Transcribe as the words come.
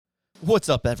What's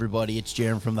up, everybody? It's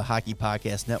Jeremy from the Hockey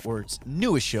Podcast Network's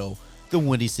newest show, the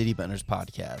Windy City Benders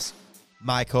Podcast.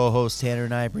 My co-host Tanner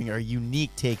and I bring our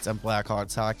unique takes on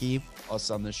Blackhawks hockey.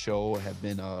 Us on this show have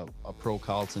been a pro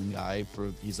Carlton guy.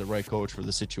 He's the right coach for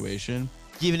the situation.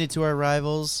 Giving it to our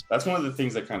rivals. That's one of the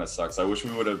things that kind of sucks. I wish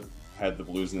we would have had the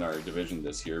Blues in our division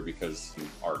this year because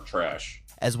our trash.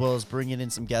 As well as bringing in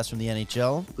some guests from the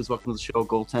NHL. Please welcome to the show,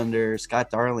 goaltender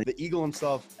Scott Darling, the Eagle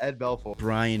himself, Ed Belfour,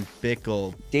 Brian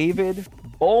Bickle, David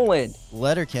Boland,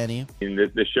 Letterkenny.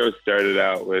 The show started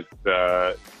out with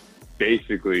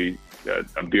basically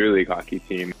a beer league hockey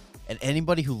team. And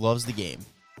anybody who loves the game.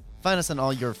 Find us on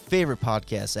all your favorite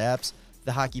podcast apps,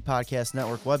 the Hockey Podcast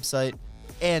Network website,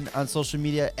 and on social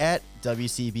media at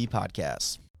WCB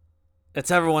Podcasts. It's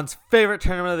everyone's favorite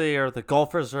tournament of the year. The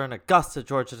golfers are in Augusta,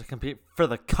 Georgia to compete for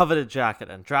the coveted jacket.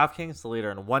 And DraftKings, the leader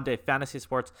in one-day fantasy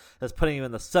sports, is putting you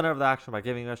in the center of the action by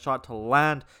giving you a shot to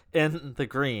land in the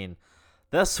green.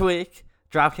 This week,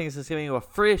 DraftKings is giving you a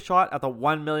free shot at the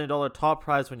 $1 million top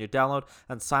prize when you download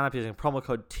and sign up using promo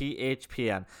code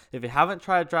THPN. If you haven't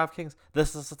tried DraftKings,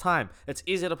 this is the time. It's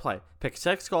easy to play. Pick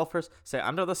 6 golfers, stay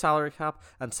under the salary cap,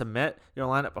 and submit your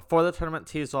lineup before the tournament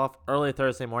tees off early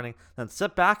Thursday morning. Then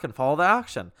sit back and follow the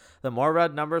action. The more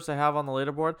red numbers they have on the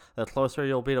leaderboard, the closer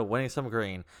you'll be to winning some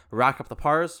green. Rack up the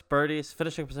pars, birdies,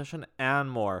 finishing position,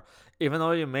 and more. Even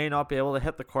though you may not be able to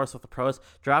hit the course with the pros,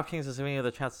 DraftKings is giving you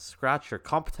the chance to scratch your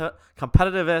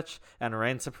competitive itch and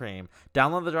reign supreme.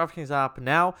 Download the DraftKings app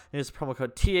now and use the promo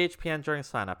code THPN during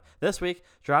signup. This week,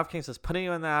 DraftKings is putting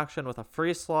you in the action with a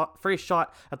free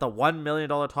shot at the $1 million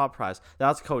top prize.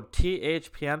 That's code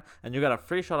THPN, and you got a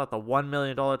free shot at the $1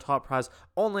 million top prize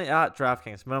only at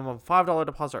DraftKings. Minimum $5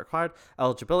 deposit required.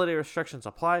 Eligibility restrictions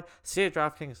apply. See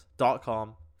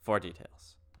DraftKings.com for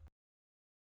details.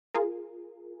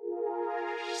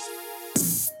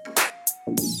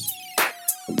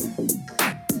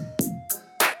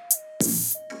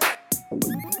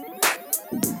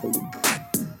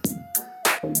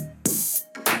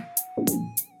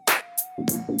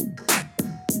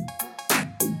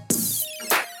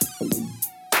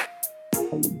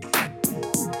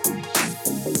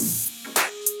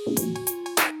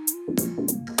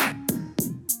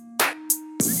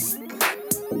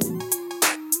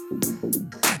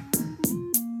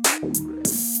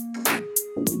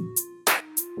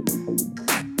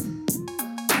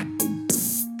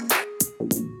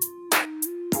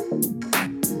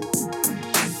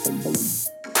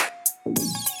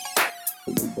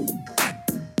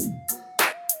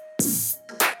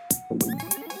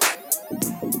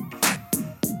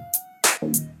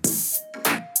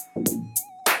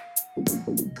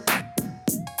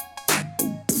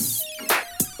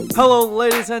 Hello,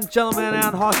 ladies and gentlemen,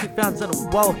 and hockey fans, and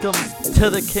welcome to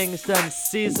the King's Den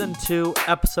Season 2,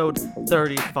 Episode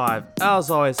 35.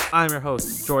 As always, I'm your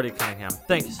host, Jordy Cunningham.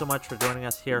 Thank you so much for joining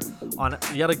us here on,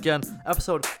 yet again,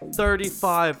 Episode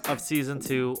 35 of Season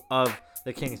 2 of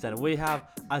the King's Den. We have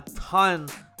a ton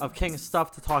of Kings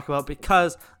stuff to talk about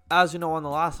because, as you know, on the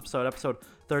last episode, Episode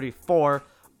 34,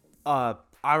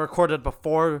 I recorded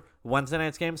before Wednesday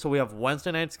night's game, so we have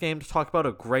Wednesday night's game to talk about,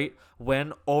 a great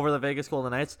win over the Vegas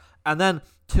Golden Knights, and then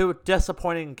two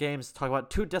disappointing games to talk about,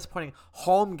 two disappointing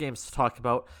home games to talk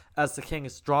about as the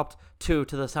Kings dropped 2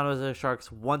 to the San Jose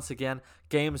Sharks once again.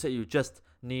 Games that you just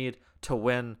need to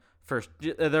win.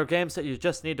 They're games that you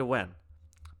just need to win.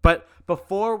 But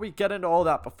before we get into all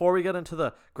that, before we get into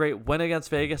the great win against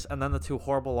Vegas and then the 2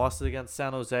 horrible losses against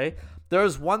San Jose,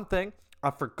 there's one thing I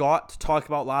forgot to talk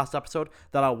about last episode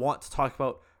that I want to talk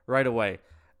about right away.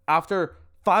 After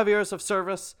 5 years of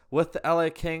service with the LA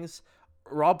Kings,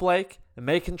 Rob Blake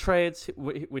making trades.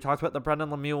 We talked about the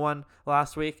Brendan Lemieux one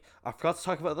last week. I forgot to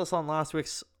talk about this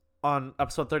on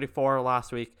episode 34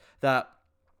 last week, that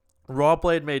Rob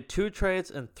Blake made 2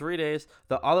 trades in 3 days.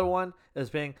 The other one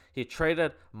is he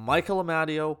traded Michael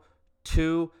Amadio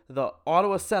to the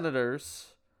Ottawa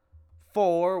Senators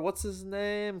for, what's his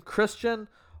name? Christian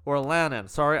Orlanen.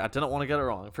 Sorry, I didn't want to get it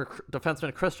wrong. For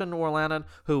defenseman Christian Orlanen,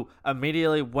 who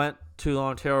immediately went to the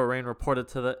Ontario Reign, reported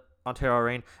to the Ontario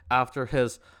Reign after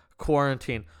his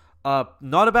quarantine.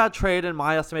 Not a bad trade in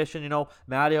my estimation. You know,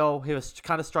 Mario, he was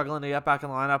kind of struggling to get back in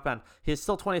the lineup, and he's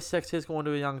still 26. He's going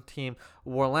to a young team.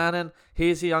 Orlanen,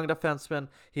 he's a young defenseman.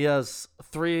 He has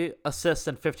 3 assists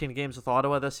in 15 games with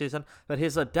Ottawa this season, but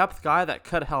he's a depth guy that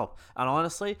could help. And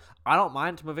honestly, I don't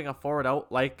mind moving a forward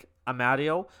out like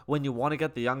Amadio when you want to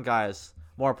get the young guys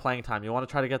more playing time. You want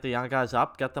to try to get the young guys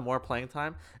up, get them more playing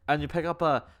time, and you pick up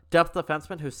a depth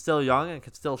defenseman who's still young and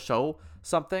can still show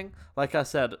something. Like I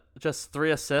said, just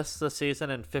 3 assists this season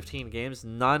in 15 games,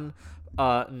 none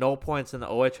no points in the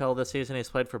OHL this season. He's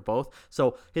played for both,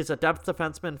 so he's a depth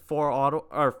defenseman for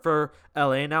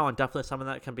LA now, and definitely someone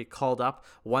that can be called up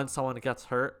when someone gets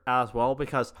hurt as well.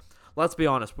 Because let's be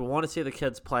honest, we want to see the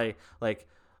kids play. Like,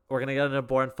 we're gonna get into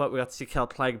Bournefoot. We got to see Kel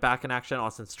Clegg back in action.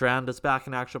 Austin Strand is back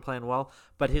in action, playing well,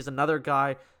 but he's another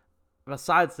guy.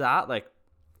 Besides that, like,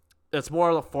 it's more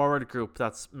of the forward group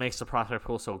that makes the prospect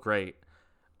pool so great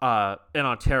in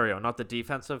Ontario, not the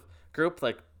defensive group.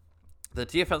 Like, the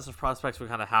defensive prospects we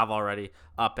kind of have already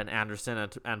up in Anderson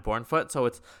and Bournefoot, so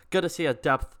it's good to see a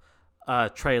depth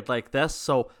trade like this.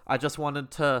 So I just wanted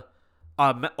to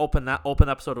open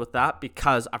episode with that,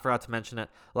 because I forgot to mention it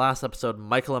last episode.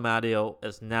 Michael Amadio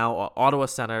is now an Ottawa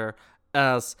Senator,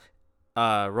 as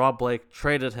Rob Blake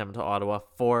traded him to Ottawa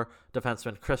for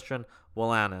defenseman Christian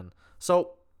Wolanin.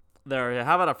 So there you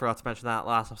have it. I forgot to mention that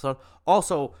last episode.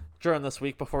 Also, during this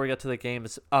week, before we get to the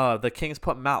games, the Kings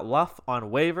put Matt Luff on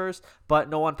waivers, but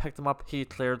no one picked him up. He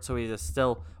cleared, so he is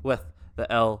still with the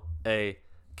LA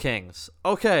Kings.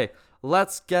 Okay,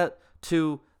 let's get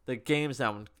to the games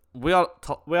now. We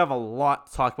have a lot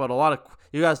to talk about.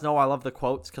 You guys know I love the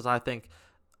quotes, because I think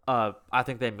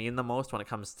they mean the most when it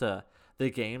comes to the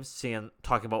games,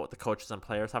 talking about what the coaches and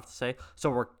players have to say.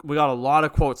 So we got a lot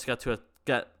of quotes to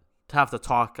have to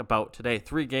talk about today.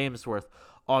 3 games worth,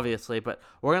 obviously, but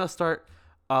we're gonna start.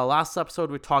 Last episode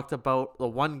we talked about the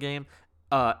one game,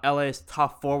 LA's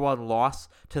tough 4-1 loss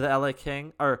to the LA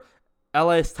King, or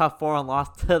LA's tough 4-1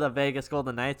 loss to the Vegas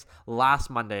Golden Knights last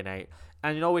Monday night.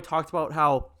 And we talked about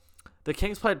how the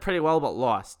Kings played pretty well but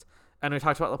lost. And we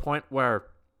talked about the point where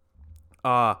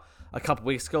a couple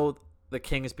weeks ago the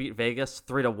Kings beat Vegas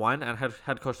 3-1, and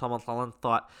head coach Tom McClellan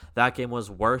thought that game was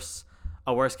a worse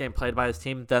game played by his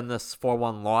team than this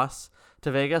 4-1 loss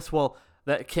to Vegas. Well,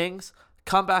 the Kings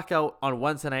come back out on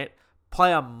Wednesday night,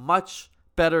 play a much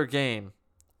better game.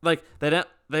 Like,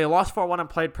 they lost 4-1 and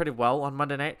played pretty well on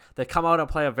Monday night. They come out and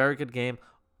play a very good game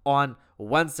on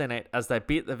Wednesday night as they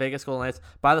beat the Vegas Golden Knights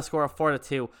by the score of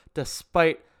 4-2,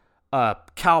 despite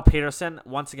Cal Peterson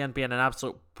once again being an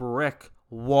absolute brick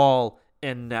wall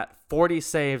in net. 40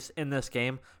 saves in this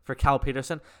game for Cal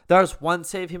Peterson. There's one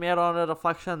save he made on a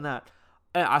deflection that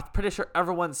I'm pretty sure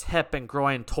everyone's hip and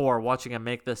groin tore watching him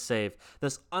make this save.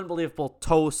 This unbelievable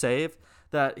toe save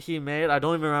that he made. I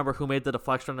don't even remember who made the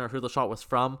deflection or who the shot was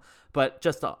from, but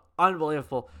just an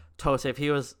unbelievable toe save. He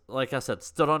was, like I said,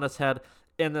 stood on his head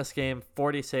in this game.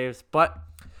 40 saves, but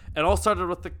it all started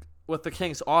with the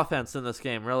Kings offense in this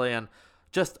game, really. And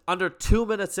just under 2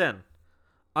 minutes in,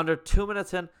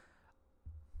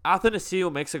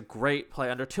 Athanasiou makes a great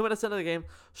play. Under 2 minutes into the game,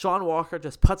 Sean Walker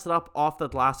just puts it up off the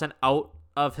glass and out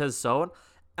of his zone.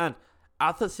 And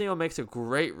Athanasiou makes a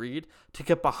great read to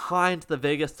get behind the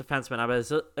Vegas defenseman.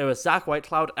 It was Zach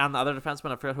Whitecloud and the other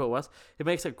defenseman. I forget who it was. He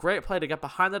makes a great play to get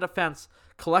behind the defense,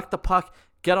 collect the puck,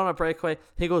 get on a breakaway.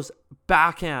 He goes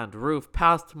backhand roof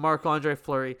past Marc-Andre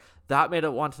Fleury. That made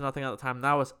it 1-0 at the time.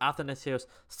 That was Athanasiou's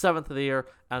 7th of the year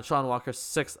and Sean Walker's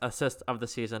 6th assist of the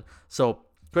season. So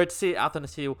great to see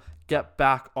Athanasiou get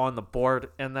back on the board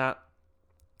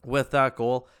with that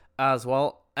goal as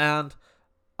well. And,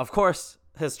 of course,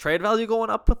 his trade value going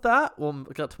up with that. We'll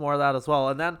get to more of that as well.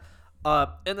 And then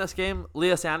in this game,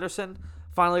 Lias Andersson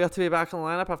finally got to be back in the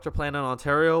lineup after playing in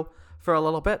Ontario for a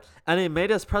little bit. And he made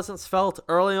his presence felt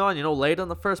early on, late in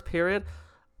the first period.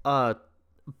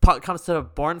 Puck comes to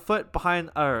Bournefoot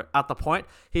at the point.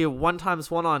 He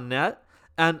 1-1 on net.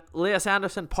 And Lias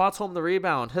Andersson pots home the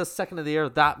rebound. His 2nd of the year.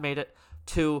 That made it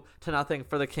 2-0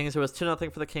 for the Kings. It was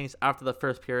 2-0 for the Kings after the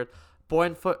first period.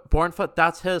 Bournefoot,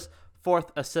 that's his 4th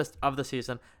assist of the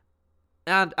season.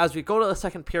 And as we go to the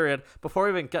second period, before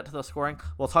we even get to the scoring,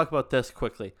 we'll talk about this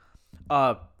quickly.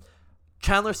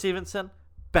 Chandler Stevenson,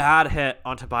 bad hit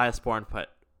on Tobias Bournefoot.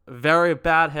 Very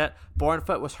bad hit.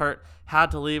 Bournefoot was hurt,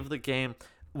 had to leave the game.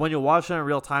 When you watch it in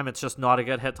real time, it's just not a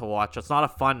good hit to watch. It's not a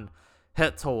fun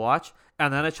hit to watch.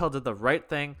 And the NHL did the right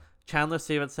thing. Chandler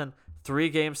Stevenson,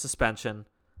 3-game suspension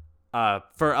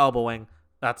for elbowing.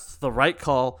 That's the right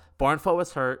call. Bournefoot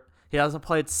was hurt. He hasn't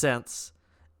played since.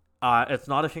 It's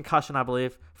not a concussion, I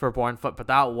believe, for Bournefoot, but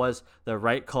that was the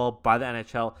right call by the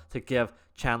NHL to give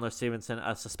Chandler Stevenson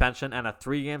a suspension, and a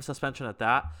 3-game suspension at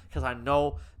that, because I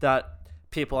know that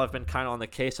people have been kind of on the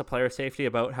case of player safety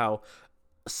about how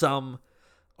some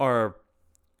hits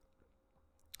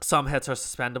are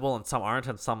suspendable and some aren't,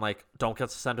 and some don't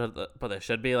get suspended, but they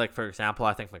should be. Like, for example,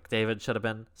 I think McDavid should have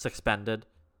been suspended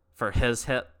for his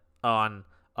hit on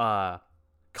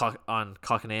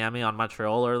Kotkaniemi on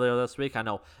Montreal earlier this week. I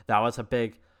know that was a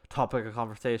big topic of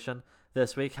conversation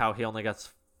this week, how he only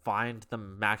gets fined the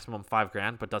maximum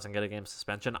 $5,000 but doesn't get a game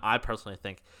suspension. I personally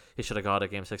think he should have got a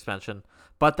game suspension.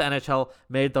 But the NHL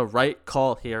made the right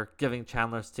call here, giving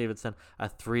Chandler Stevenson a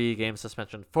 3-game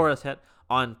suspension for his hit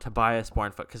on Tobias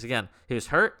Bornfoot. Because again, he was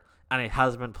hurt and he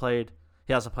hasn't played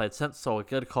since. So a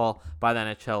good call by the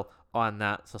NHL on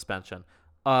that suspension.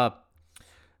 Shots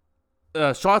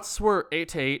were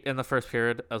 8-8 in the first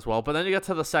period as well. But then you get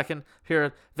to the second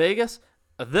period. Vegas,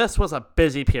 this was a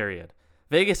busy period.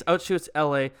 Vegas outshoots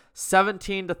LA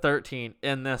 17-13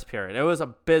 in this period. It was a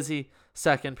busy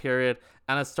second period,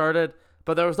 and it started,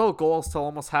 but there was no goals till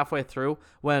almost halfway through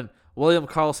when William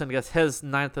Karlsson gets his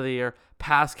 9th of the year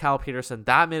past Cal Peterson.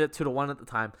 That made it 2-1 at the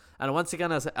time. And once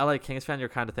again, as an LA Kings fan, you're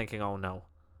kind of thinking, oh no.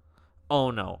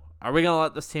 Are we going to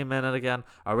let this team in it again?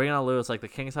 Are we going to lose? Like, the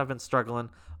Kings have been struggling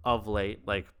of late.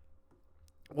 Like,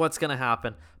 what's going to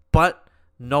happen? But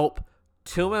nope.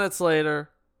 3 minutes later,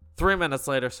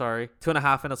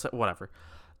 2.5 minutes, whatever.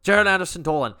 Jared Anderson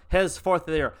Dolan, his 4th of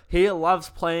the year. He loves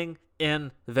playing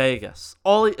in Vegas.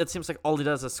 It seems like all he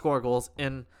does is score goals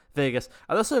in Vegas.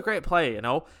 And this is a great play,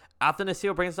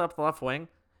 Athanasiou brings it up the left wing.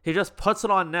 He just puts it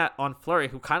on net on Fleury,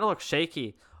 who kind of looks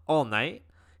shaky all night.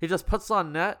 He just puts it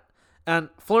on net, and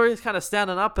Fleury's kind of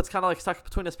standing up. It's kind of like stuck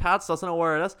between his pads, doesn't know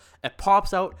where it is. It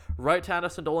pops out right to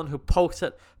Anderson Dolan, who pokes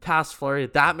it past Fleury.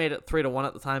 That made it 3-1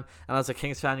 at the time. And as a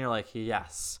Kings fan, you're like,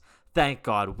 yes. Thank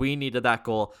God, we needed that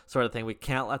goal, sort of thing. We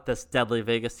can't let this deadly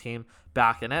Vegas team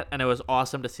back in it. And it was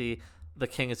awesome to see the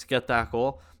Kings get that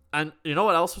goal. And you know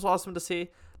what else was awesome to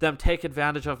see? Them take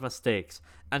advantage of mistakes.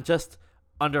 And just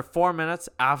under 4 minutes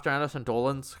after Anderson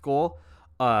Dolan's goal,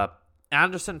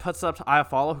 Anderson puts it up to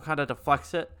Iafallo, who kind of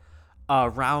deflects it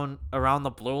around the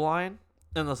blue line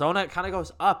in the zone. It kind of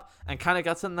goes up and kind of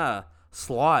gets in the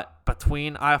slot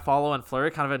between Iafallo and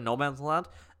Fleury, kind of in no man's land.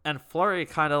 And Fleury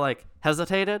kind of like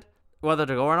hesitated whether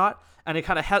to go or not, and he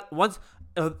kind of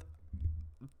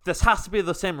this has to be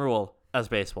the same rule as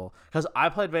baseball, because I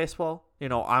played baseball.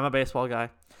 I'm a baseball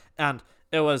guy, and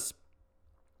it was,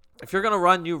 if you're gonna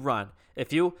run, you run.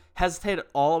 If you hesitate at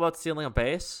all about stealing a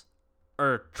base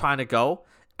or trying to go,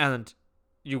 and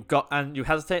you go and you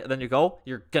hesitate, and then you go,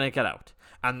 you're gonna get out.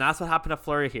 And that's what happened to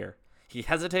Fleury here. He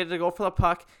hesitated to go for the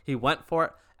puck. He went for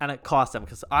it, and it cost him,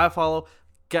 because Iafallo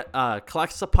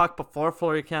collects the puck before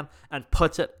Fleury can and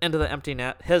puts it into the empty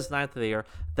net, his 9th of the year.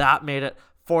 That made it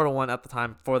 4-1 at the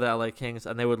time for the LA Kings,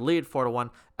 and they would lead 4-1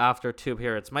 after 2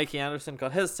 periods. Mikey Anderson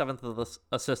got his 7th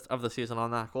assist of the season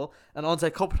on that goal, and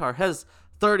Ondrej Kopitar his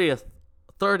 30th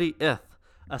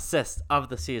assist of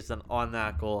the season on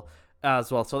that goal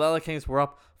as well. So the LA Kings were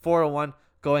up 4-1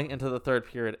 going into the third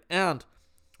period. And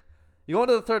you go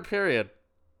into the third period,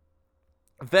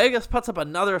 Vegas puts up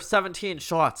another 17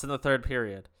 shots in the third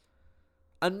period.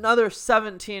 Another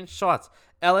 17 shots.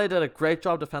 LA did a great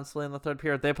job defensively in the third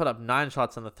period. They put up 9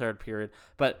 shots in the third period.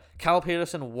 But Cal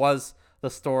Peterson was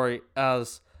the story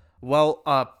as well.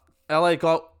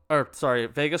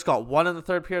 Vegas got 1 in the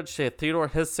third period. Shea Theodore,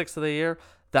 his 6th of the year.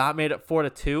 That made it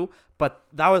 4-2. But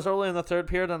that was early in the third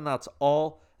period, and that's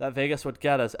all that Vegas would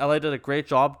get, as LA did a great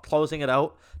job closing it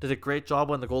out. Did a great job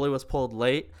when the goalie was pulled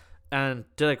late, and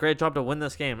did a great job to win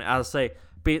this game as they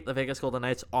beat the Vegas Golden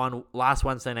Knights on last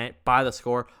Wednesday night by the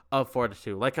score of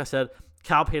 4-2. Like I said,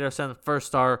 Cal Peterson, first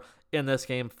star in this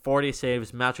game, 40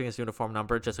 saves, matching his uniform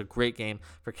number. Just a great game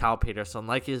for Cal Peterson,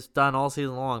 like he's done all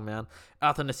season long, man.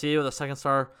 Athanasiou, the second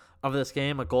star of this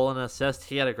game, a goal and an assist.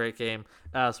 He had a great game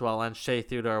as well. And Shea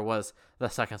Theodore was the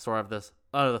third star of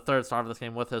this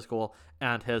game with his goal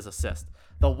and his assist.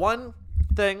 The one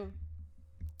thing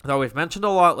that we've mentioned a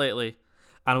lot lately,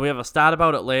 and we have a stat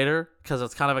about it later, because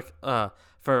it's kind of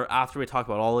for after we talk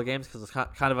about all the games, because it's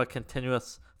kind of a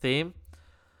continuous theme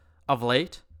of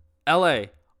late. LA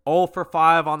 0 for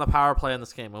 5 on the power play in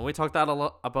this game, and we talked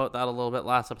about that a little bit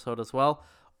last episode as well.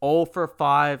 0 for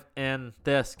 5 in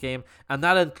this game, and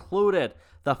that included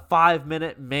the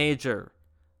 5-minute major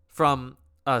from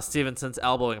Stevenson's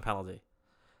elbowing penalty.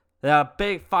 They had a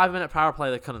big 5-minute power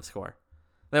play they couldn't score.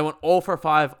 They went 0 for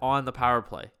 5 on the power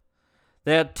play.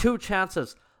 They had 2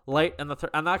 chances late in the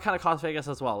third, and that kind of cost Vegas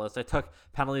as well, as they took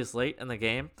penalties late in the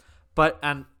game.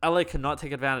 And LA could not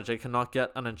take advantage. They could not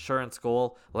get an insurance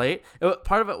goal late.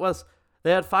 Part of it was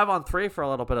they had 5-on-3 for a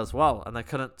little bit as well, and they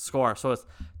couldn't score. So it's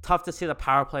tough to see the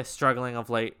power play struggling of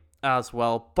late as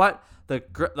well. But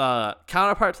the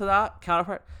counterpart to that,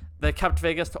 they kept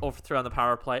Vegas to 0 for 3 on the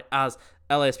power play, as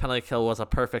LA's penalty kill was a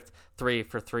perfect 3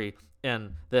 for 3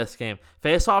 in this game.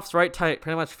 Face-offs right tight,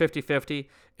 pretty much 50-50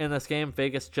 in this game.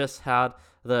 Vegas just had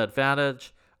the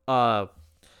advantage.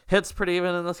 Hits pretty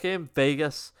even in this game.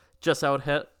 Vegas just out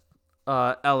hit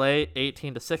LA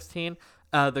 18-16,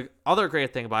 The other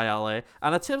great thing by LA,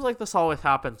 and it seems like this always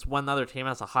happens when the other team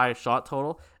has a high shot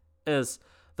total, is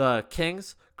the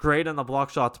Kings great in the block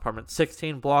shot department.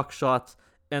 16 block shots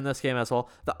in this game as well.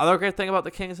 The other great thing about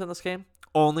the Kings in this game,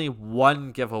 only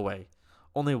one giveaway.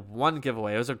 Only one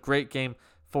giveaway. It was a great game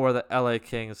for the LA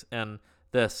Kings in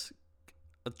this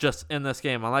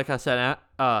game. And like I said,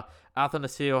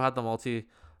 Athanasio had the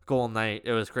multi-goal night.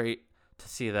 It was great to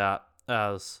see that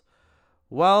as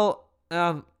well.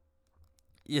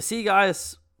 You see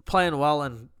guys playing well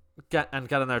and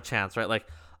getting their chance, right? Like,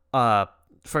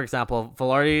 for example,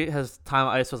 Velarde, his time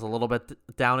at ice was a little bit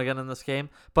down again in this game,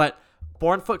 but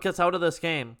Bournefoot gets out of this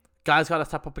game. Guys got to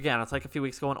step up again. It's like a few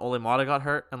weeks ago when Ole Mata got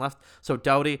hurt and left. So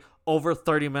Doughty, over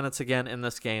 30 minutes again in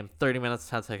this game. 30 minutes,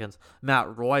 10 seconds.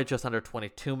 Matt Roy, just under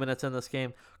 22 minutes in this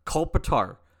game.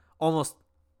 Kopitar, almost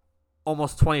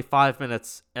 25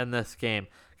 minutes in this game.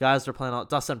 Guys are playing out.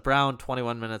 Dustin Brown,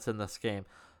 21 minutes in this game.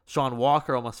 Sean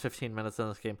Walker, almost 15 minutes in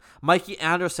this game. Mikey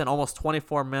Anderson, almost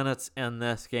 24 minutes in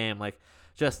this game. Like,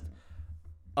 just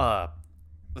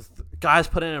guys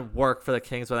put in work for the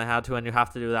Kings when they had to, and you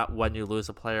have to do that when you lose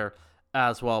a player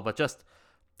as well. But just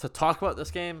to talk about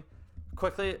this game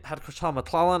quickly, head coach Sean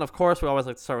McClellan, of course, we always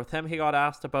like to start with him. He got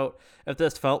asked about if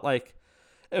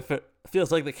it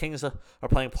feels like the Kings are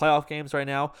playing playoff games right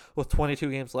now with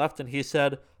 22 games left, and he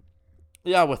said,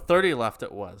 yeah, with 30 left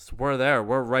it was. We're there.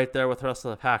 We're right there with the rest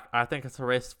of the pack. I think it's a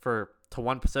race to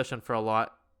one position for a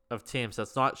lot of teams.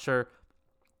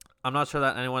 I'm not sure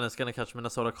that anyone is going to catch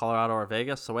Minnesota, Colorado, or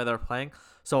Vegas the way they're playing.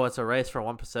 So it's a race for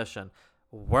one position.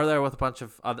 We're there with a bunch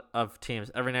of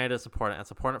teams. Every night is important. It's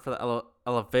important for the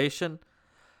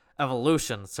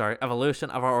evolution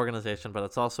of our organization, but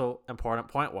it's also important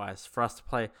point-wise for us to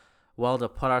play well, to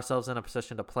put ourselves in a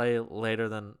position to play later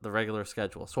than the regular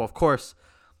schedule. So, of course,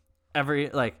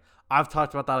 I've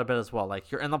talked about that a bit as well.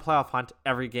 Like, you're in the playoff hunt,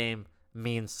 every game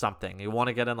means something. You want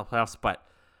to get in the playoffs, but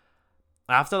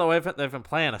after the way they've been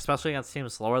playing, especially against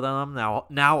teams lower than them,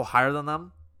 now higher than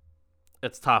them,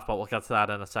 it's tough, but we'll get to that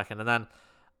in a second. And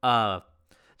then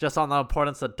just on the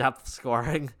importance of depth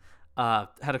scoring,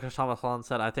 head coach Sean McClellan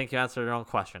said, I think you answered your own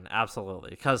question. Absolutely.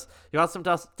 Because you got some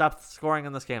depth scoring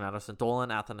in this game. Anderson Dolan,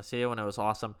 Athanasio, and it was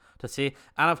awesome to see.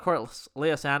 And, of course,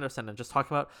 Elias Anderson. And just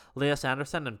talking about Elias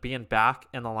Anderson and being back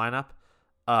in the lineup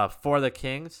for the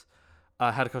Kings,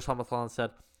 head coach Sean McClellan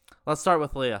said, let's start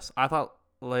with Elias. I thought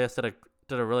Elias did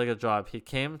a really good job. He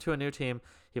came to a new team.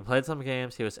 He played some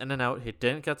games. He was in and out. He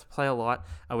didn't get to play a lot.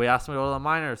 And we asked him to go to the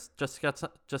minors just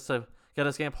to get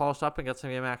his game polished up and get some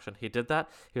game action. He did that.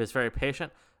 He was very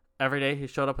patient. Every day he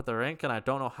showed up at the rink, and I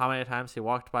don't know how many times he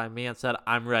walked by me and said,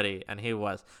 I'm ready, and he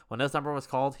was. When his number was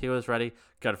called, he was ready.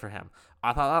 Good for him.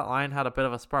 I thought that line had a bit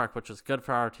of a spark, which was good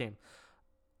for our team.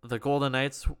 The Golden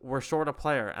Knights were short a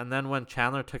player, and then when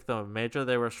Chandler took the major,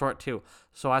 they were short too.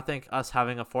 So I think us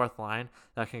having a fourth line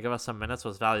that can give us some minutes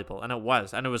was valuable, and it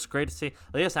was. And it was great to see.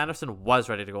 Elias Anderson was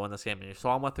ready to go in this game, and you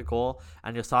saw him with the goal,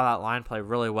 and you saw that line play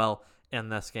really well in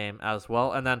this game as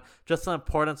well. And then just the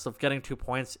importance of getting 2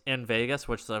 points in Vegas,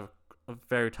 which is a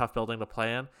very tough building to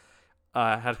play in.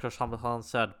 Head coach Sean McClellan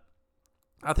said,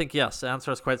 I think yes. The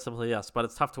answer is quite simply yes, but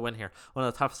it's tough to win here. One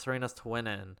of the toughest arenas to win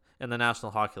in the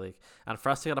National Hockey League. And for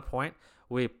us to get a point,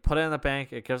 we put it in the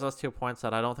bank. It gives us 2 points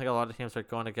that I don't think a lot of teams are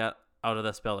going to get out of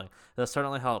this building. This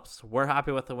certainly helps. We're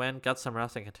happy with the win. Get some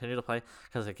rest and continue to play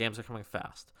because the games are coming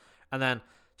fast. And then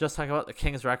just talking about the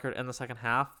Kings' record in the second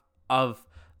half of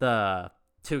the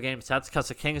 2-game sets, because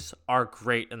the Kings are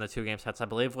great in the 2-game sets. I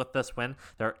believe with this win,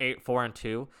 they're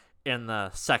 8-4-2 in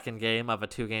the second game of a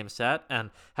 2-game set.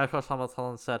 And head coach Sean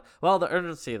McClellan said, well, the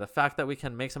urgency, the fact that we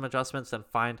can make some adjustments and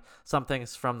find some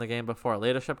things from the game before.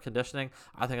 Leadership, conditioning,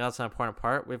 I think that's an important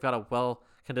part. We've got a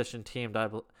well-conditioned team,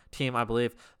 I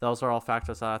believe. Those are all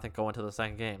factors that I think go into the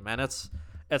second game. And it's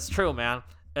true, man.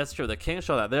 It's true. The Kings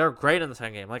show that. They're great in the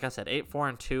second game. Like I said,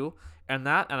 8-4-2 and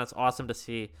that, and it's awesome to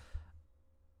see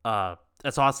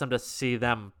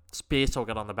them be so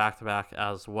good on the back-to-back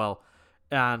as well.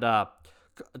 And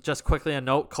just quickly a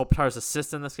note, Kopitar's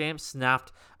assist in this game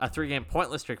snapped a 3-game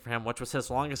pointless streak for him, which was his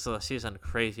longest of the season.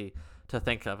 Crazy to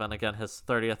think of. And again, his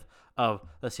 30th of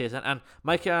the season. And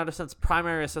Mikey Anderson's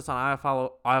primary assist on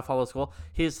Iafalo's goal,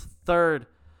 he's third.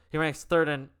 He ranks third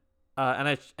in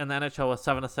the NHL with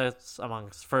 7 assists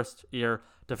amongst first-year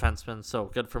defensemen. So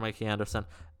good for Mikey Anderson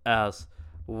as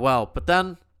well. But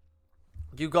then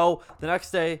you go the next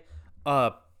day.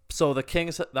 So the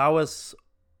Kings, that was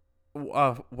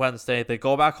Wednesday. They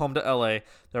go back home to LA.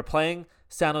 They're playing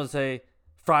San Jose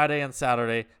Friday and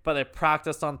Saturday, but they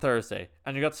practiced on Thursday.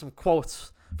 And you got some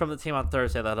quotes from the team on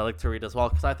Thursday that I like to read as well,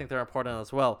 because I think they're important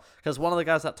as well. Because one of the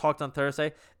guys that talked on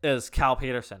Thursday is Cal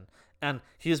Peterson, and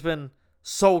he's been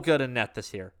so good in net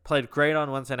this year. Played great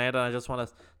on Wednesday night, and I just want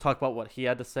to talk about what he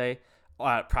had to say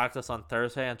at practice on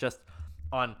Thursday and just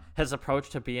on his approach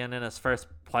to being in his first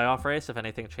playoff race if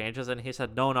anything changes. And he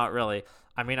said, no, not really.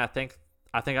 I mean, I think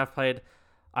I've played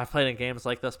in games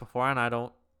like this before, and I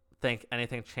don't think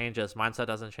anything changes. Mindset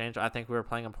doesn't change. I think we were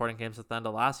playing important games at the end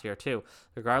of last year too.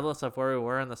 Regardless of where we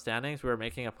were in the standings, we were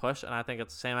making a push, and I think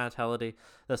it's the same mentality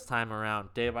this time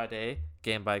around, day by day,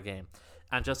 game by game.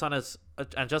 And just on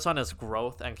his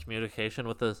growth and communication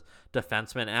with his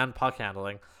defenseman and puck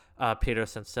handling,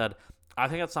 Peterson said, I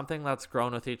think it's something that's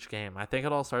grown with each game. I think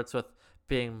it all starts with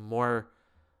being more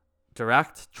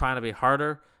direct, trying to be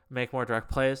harder, make more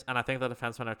direct plays, and I think the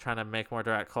defensemen are trying to make more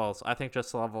direct calls. I think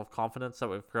just the level of confidence that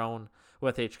we've grown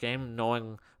with each game,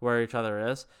 knowing where each other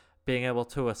is, being able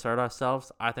to assert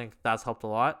ourselves, I think that's helped a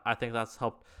lot. I think that's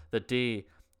helped the D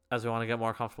as we want to get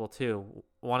more comfortable too,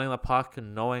 wanting the puck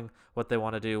and knowing what they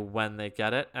want to do when they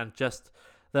get it, and just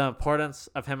the importance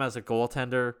of him as a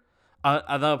goaltender,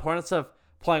 the importance of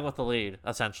playing with the lead,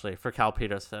 essentially, for Cal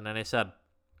Peterson. And he said,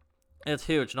 it's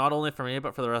huge, not only for me,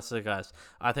 but for the rest of the guys.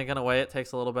 I think in a way it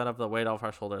takes a little bit of the weight off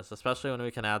our shoulders, especially when we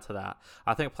can add to that.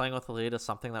 I think playing with the lead is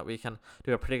something that we can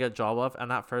do a pretty good job of, and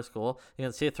that first goal, you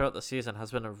can see it throughout the season, has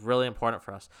been really important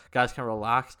for us. Guys can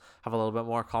relax, have a little bit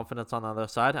more confidence on the other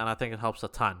side, and I think it helps a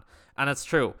ton. And it's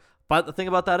true. But the thing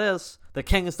about that is, the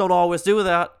Kings don't always do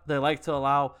that. They like to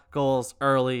allow goals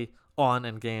early on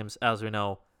in games, as we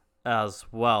know, as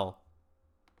well.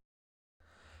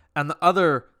 And the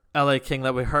other LA King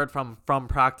that we heard from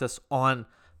practice on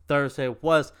Thursday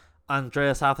was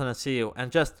Andreas Athanasiou. And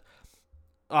just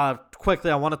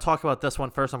quickly, I want to talk about this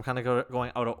one first. I'm kind of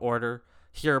going out of order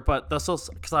here, but this was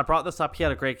because I brought this up. He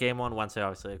had a great game on Wednesday,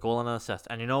 obviously, a goal and an assist.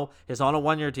 And he's on a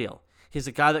 1-year deal. He's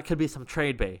a guy that could be some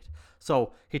trade bait.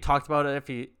 So he talked about it. If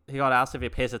he got asked if he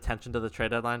pays attention to the trade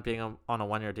deadline being on a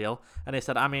 1-year deal, and he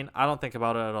said, I mean, I don't think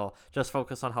about it at all. Just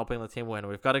focus on helping the team win.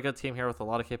 We've got a good team here with a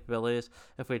lot of capabilities.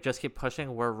 If we just keep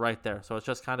pushing, we're right there. So it's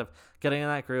just kind of getting in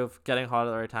that groove, getting hot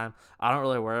at the right time. I don't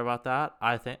really worry about that.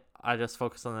 I think I just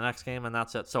focus on the next game, and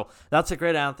that's it. So that's a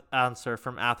great answer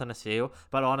from Athanasiou.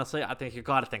 But honestly, I think you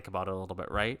got to think about it a little bit,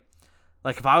 right?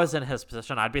 Like if I was in his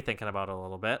position, I'd be thinking about it a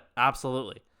little bit.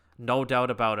 Absolutely. No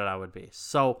doubt about it, I would be.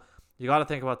 So you got to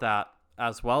think about that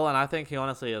as well, and I think he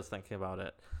honestly is thinking about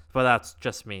it, but that's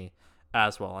just me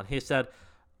as well. And he said,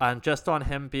 just on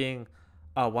him being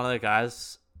one of the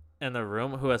guys in the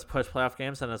room who has pushed playoff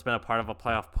games and has been a part of a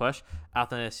playoff push,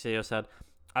 Athanasiou said,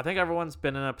 I think everyone's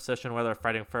been in a position where they're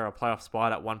fighting for a playoff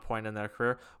spot at one point in their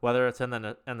career, whether it's in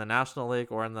the National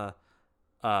League or in the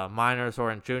minors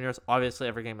or in juniors. Obviously,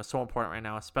 every game is so important right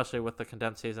now, especially with the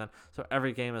condensed season, so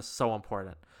every game is so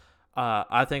important.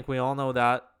 I think we all know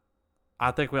that.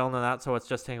 So it's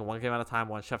just taking one game at a time,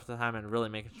 one shift at a time, and really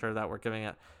making sure that we're giving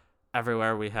it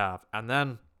everywhere we have. And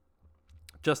then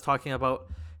just talking about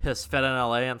his fit in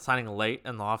LA and signing late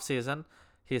in the offseason,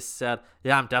 he said,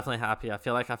 yeah, I'm definitely happy. I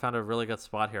feel like I found a really good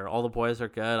spot here. All the boys are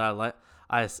good.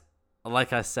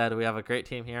 Like I said, we have a great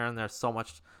team here, and there's so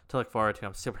much to look forward to.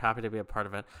 I'm super happy to be a part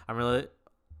of it.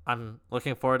 I'm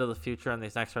looking forward to the future and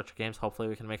these next stretch of games. Hopefully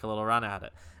we can make a little run at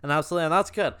it. And absolutely, and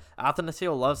that's good.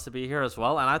 Athanasiou loves to be here as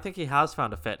well, and I think he has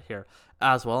found a fit here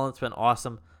as well, and it's been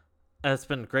awesome. And it's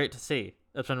been great to see.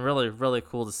 It's been really, really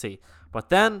cool to see. But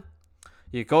then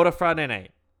you go to Friday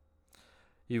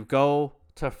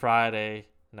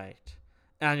night.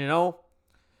 And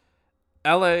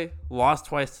LA lost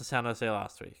twice to San Jose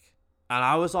last week. And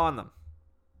I was on them.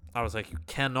 I was like, you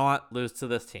cannot lose to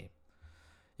this team.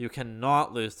 You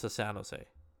cannot lose to San Jose.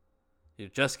 You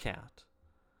just can't.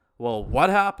 Well,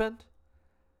 what happened?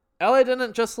 LA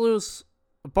didn't just lose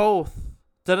Friday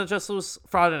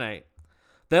night.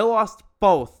 They lost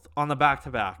both on the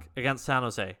back-to-back against San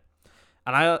Jose.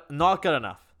 And not good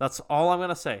enough. That's all I'm going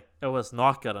to say. It was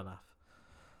not good enough.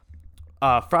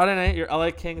 Friday night, your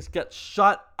LA Kings get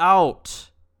shut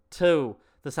out to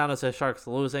the San Jose Sharks,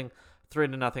 losing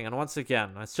 3-0. And once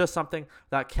again, it's just something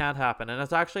that can't happen. And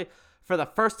it's actually, for the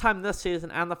first time this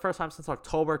season and the first time since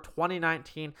October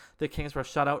 2019, the Kings were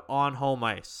shut out on home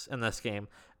ice in this game,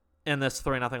 in this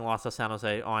 3-0 loss to San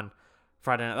Jose on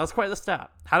Friday night. That's quite the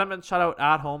stat. Hadn't been shut out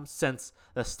at home since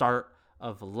the start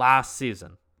of last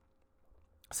season,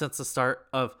 since the start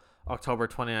of October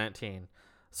 2019.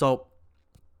 So,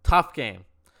 tough game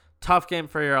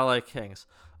for your LA Kings.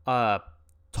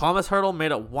 Thomas Hertl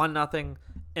made it 1-0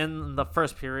 in the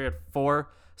first period for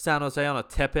San Jose on a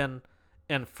tip-in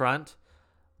front.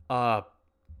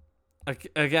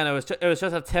 Again, it was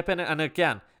just a tip-in, and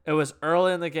again, it was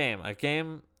early in the game. A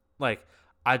game, like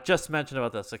I just mentioned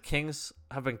about this, the Kings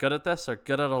have been good at this. They're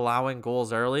good at allowing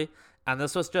goals early, and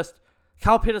this was just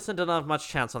Cal Peterson didn't have much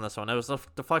chance on this one. It was a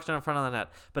deflection in front of the net,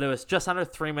 but it was just under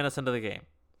 3 minutes into the game.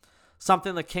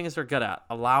 Something the Kings are good at,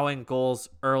 allowing goals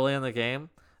early in the game,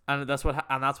 and that's what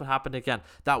happened again.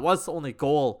 That was the only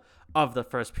goal of the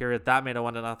first period. That made it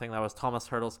 1-0. That was Thomas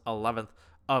Hertl's 11th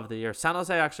of the year. San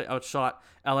Jose actually outshot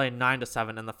LA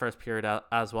 9-7 in the first period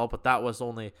as well, but that was the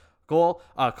only goal.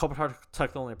 Kopitar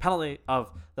took the only penalty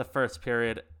of the first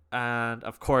period, and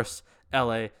of course,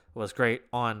 LA was great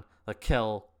on the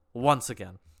kill once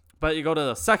again. But you go to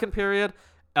the second period,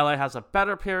 LA has a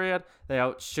better period. They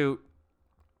outshoot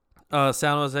San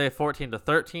Jose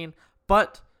 14-13,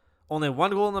 but only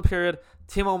one goal in the period.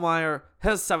 Timo Meier,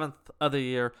 his 7th of the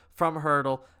year from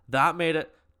Hertl. That made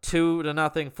it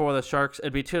 2-0 for the Sharks.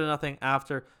 It'd be 2-0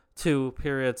 after 2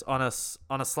 periods on a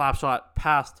slap shot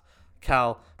past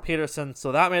Cal Peterson.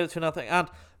 So that made it 2-0.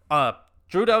 And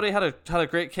Drew Doughty had a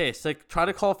great case. They tried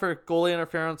to call for goalie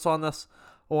interference on this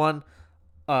one,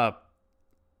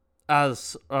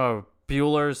 as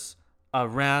Bueller's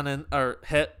ran in or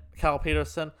hit Cal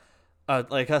Peterson.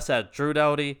 Like I said, Drew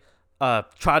Doughty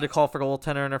tried to call for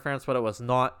goaltender interference, but it was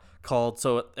not called.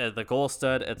 So the goal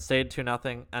stood. It stayed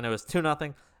 2-0, and it was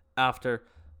 2-0 after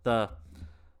the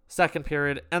second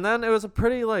period. And then it was a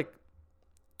pretty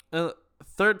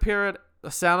third period.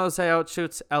 San Jose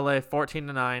outshoots LA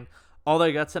 14-9. All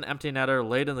they get's an empty netter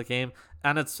late in the game,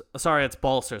 and it's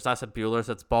Balcers. I said Bueller's,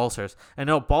 it's Balcers. And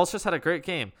no, Balcers had a great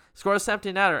game. Scores an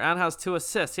empty netter and has 2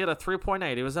 assists. He had a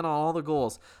 3.8. He was in on all the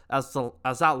goals as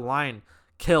that line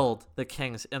killed the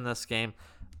Kings in this game,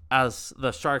 as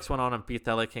the Sharks went on and beat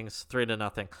the LA Kings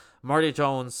 3-0. Marty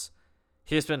Jones,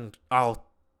 I'll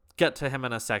get to him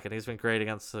in a second. He's been great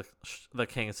against the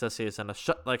Kings this season.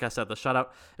 Like I said, the shutout,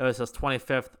 it was his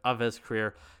 25th of his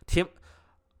career.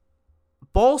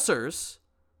 Balcers,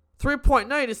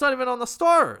 3.9. He's not even on the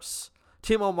stars.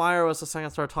 Timo Meier was the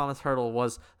second star. Thomas Hertl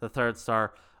was the third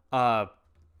star. LA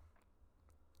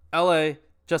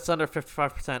just under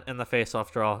 55% in the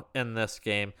faceoff draw in this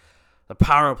game. The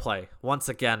power play, once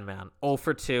again, man, 0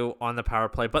 for 2 on the power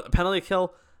play. But the penalty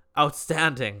kill,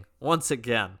 outstanding once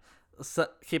again.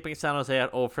 Keeping San Jose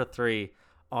at 0 for 3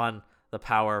 on the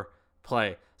power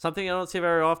play. Something you don't see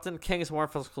very often. Kings more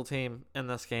physical team in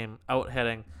this game,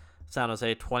 out-hitting San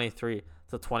Jose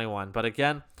 23-21. But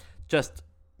again, just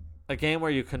a game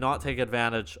where you cannot take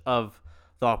advantage of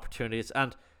the opportunities.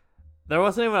 And there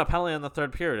wasn't even a penalty in the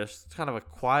third period. It's just kind of a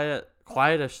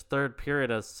quietish third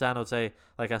period as San Jose,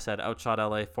 like I said, outshot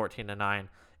LA 14-9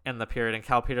 in the period. And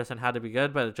Cal Peterson had to be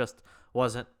good, but it just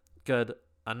wasn't good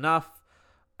enough.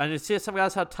 And you see some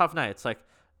guys had tough nights. Like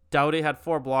Doughty had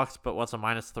 4 blocks, but was a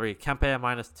 -3. Kempe a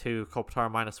 -2.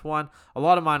 Kopitar -1. A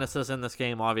lot of minuses in this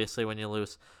game, obviously, when you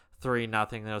lose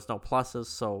 3-0. There's no pluses,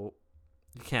 so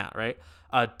you can't, right?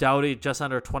 Doughty just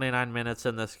under 29 minutes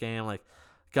in this game. Like,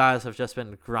 guys have just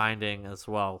been grinding as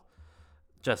well.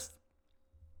 Just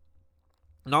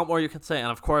not more you can say. And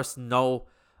of course, no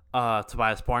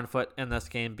Tobias Bornfoot in this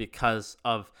game because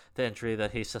of the injury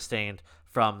that he sustained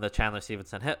from the Chandler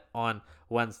Stevenson hit on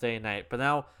Wednesday night. But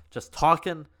now, just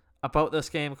talking about this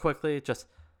game quickly, just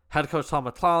head coach Tom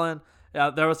McClellan,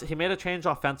 he made a change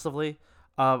offensively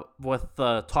with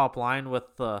the top line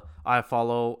with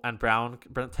Iafallo and Brown,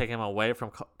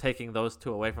 taking those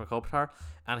 2 away from Kopitar.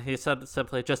 And he said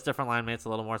simply, just different line mates, a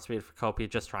little more speed for Kopi,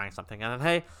 just trying something. And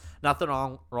hey, nothing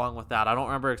wrong with that. I don't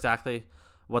remember exactly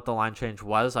what the line change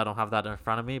was. I don't have that in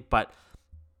front of me, but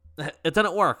it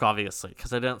didn't work, obviously,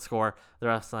 because they didn't score the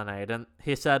rest of the night. And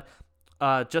he said,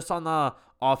 just on the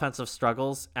offensive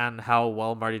struggles and how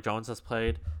well Marty Jones has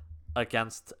played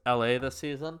against LA this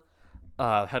season,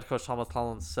 head coach Tom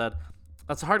McClellan said,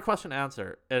 that's a hard question to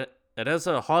answer. It is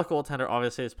a hot goaltender.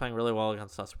 Obviously, he's playing really well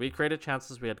against us. We created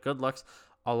chances. We had good looks.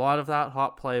 A lot of that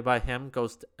hot play by him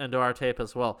goes into our tape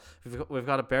as well. We've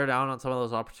got to bear down on some of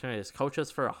those opportunities.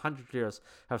 Coaches for 100 years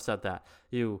have said that.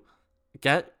 You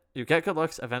get good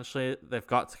looks. Eventually, they've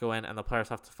got to go in, and the players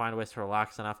have to find ways to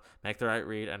relax enough, make the right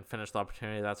read, and finish the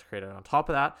opportunity that's created. On top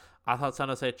of that, I thought San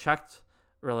Jose checked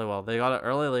really well. They got an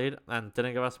early lead and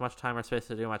didn't give us much time or space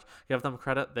to do much. Give them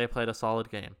credit. They played a solid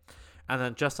game. And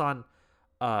then just on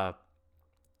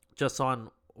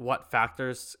what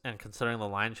factors and considering the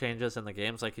line changes in the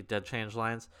games, like he did change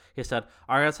lines, he said,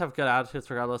 our guys have good attitudes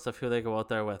regardless of who they go out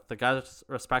there with. The guys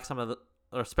respect some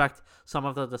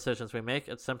of the decisions we make.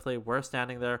 It's simply we're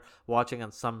standing there watching,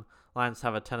 and some lines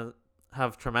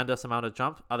have tremendous amount of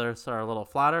jump. Others are a little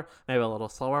flatter, maybe a little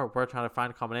slower. We're trying to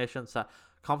find combinations that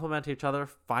complement each other,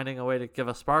 finding a way to give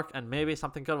a spark, and maybe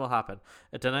something good will happen.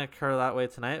 It didn't occur that way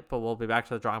tonight, but we'll be back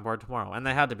to the drawing board tomorrow. And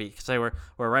they had to be, because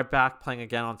we're right back playing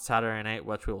again on Saturday night,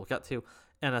 which we will get to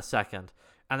in a second.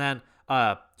 And then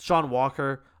Sean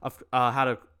Walker had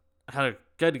a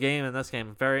good game in this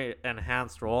game, very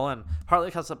enhanced role, and partly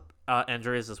because of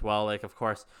injuries as well. Like, of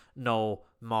course, no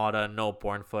Mata, no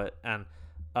Bornfoot, and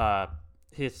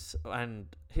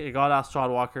he got asked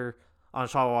Sean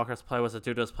Walker's play, was it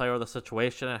due to his play or the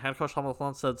situation? And head coach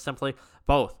Hamilton said simply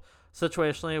both.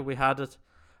 Situationally,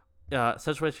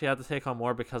 he had to take on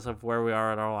more because of where we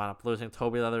are in our lineup, losing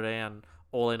Toby the other day and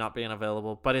Ole not being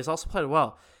available. But he's also played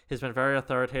well. He's been very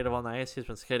authoritative on the ice. He's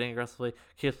been skating aggressively.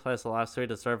 Keeps players alive, so he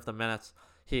deserved the minutes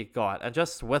he got. And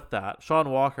just with that, Sean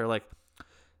Walker, like,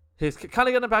 he's kind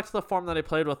of getting back to the form that he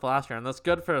played with last year, and that's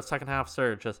good for a second half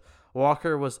surge. As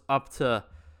Walker was up to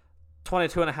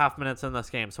 22 and a half minutes in this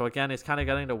game. So again, he's kind of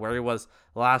getting to where he was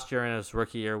last year in his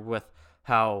rookie year with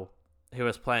how he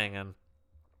was playing. And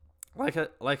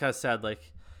like I said, like,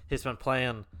 he's been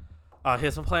playing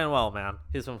well, man.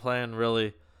 He's been playing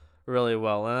really, really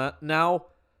well. And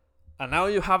now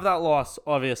you have that loss,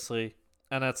 obviously,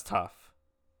 and it's tough.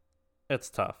 It's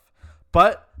tough.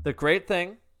 But the great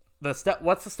thing, what's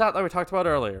the stat that we talked about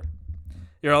earlier?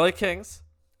 Your LA Kings,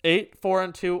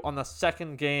 8-4-2 on the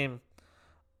second game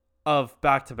of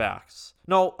back-to-backs.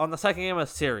 No, on the second game of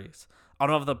the series. I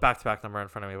don't have the back-to-back number in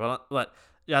front of me, but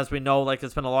as we know, like,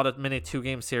 it's been a lot of mini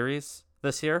 2-game series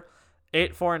this year.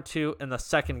 8-4-2 in the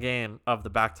second game of the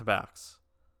back-to-backs.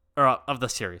 Or of the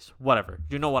series. Whatever.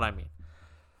 You know what I mean.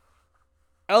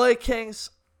 LA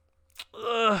Kings,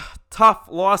 tough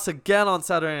loss again on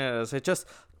Saturday night. They just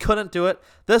couldn't do it.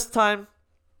 This time,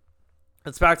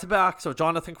 it's back-to-back, so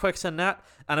Jonathan Quick's in net,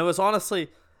 and it was honestly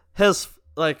his,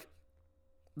 like,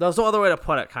 there's no other way to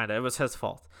put it, kind of. It was his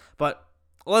fault. But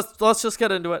let's just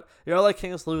get into it. Your LA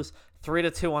Kings lose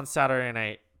 3-2 on Saturday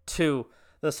night to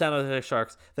the San Jose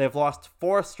Sharks. They've lost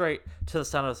 4 straight to the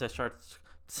San Jose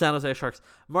Sharks.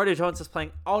 Marty Jones is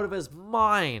playing out of his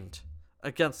mind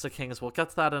against the Kings. We'll get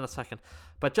to that in a second.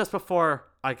 But just before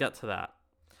I get to that,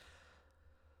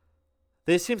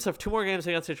 these teams have 2 more games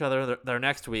against each other. They're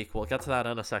next week. We'll get to that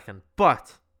in a second.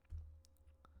 But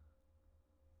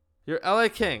your LA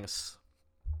Kings,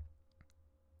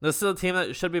 this is a team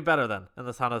that should be better than in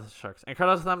the San Jose Sharks. And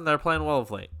credit to them, they're playing well of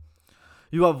late.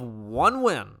 You have 1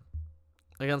 win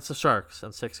against the Sharks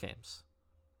in 6 games.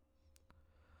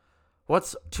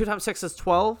 What's 2 times 6 is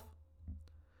 12?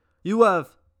 You have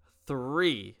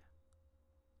 3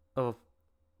 of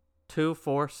 2,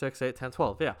 4, 6, 8, 10,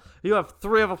 12. Yeah. You have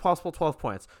 3 of a possible 12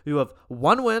 points. You have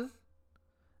 1 win,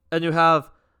 and you have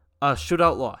a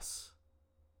shootout loss.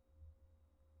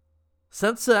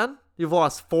 Since then, you've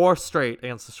lost 4 straight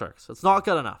against the Sharks. It's not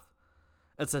good enough.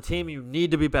 It's a team you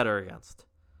need to be better against.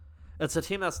 It's a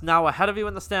team that's now ahead of you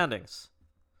in the standings.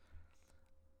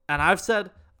 And I've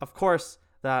said, of course,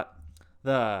 that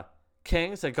the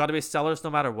Kings have got to be sellers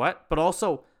no matter what. But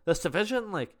also, this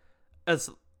division, like,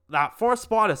 that 4th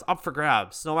spot is up for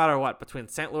grabs no matter what. Between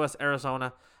St. Louis,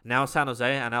 Arizona, now San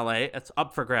Jose, and LA, it's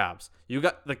up for grabs.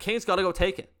 The Kings got to go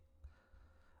take it.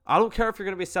 I don't care if you're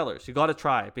going to be sellers. You got to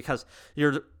try because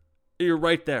you're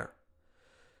right there.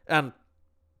 And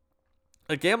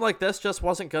a game like this just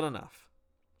wasn't good enough.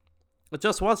 It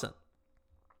just wasn't.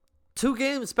 2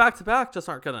 games back-to-back just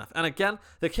aren't good enough. And again,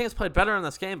 the Kings played better in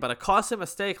this game, but a costly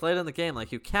mistake late in the game.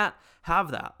 Like, you can't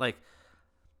have that. Like,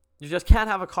 you just can't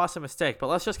have a costly mistake. But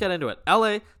let's just get into it.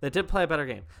 LA, they did play a better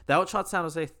game. They outshot San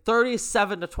Jose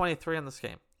 37-23 in this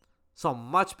game. So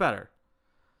much better.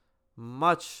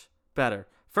 Much better.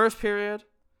 First period,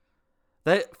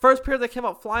 they came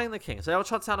out flying the Kings. They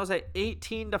outshot San Jose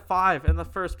 18-5 in the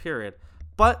first period.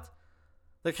 But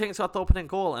the Kings got the opening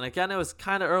goal, and again, it was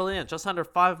kind of early in. Just under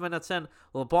 5 minutes in,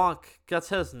 LeBlanc gets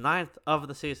his 9th of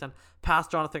the season past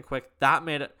Jonathan Quick. That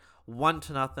made it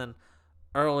 1-0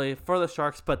 early for the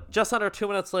Sharks, but just under 2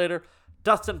 minutes later,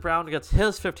 Dustin Brown gets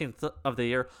his 15th of the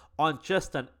year on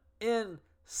just an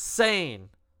insane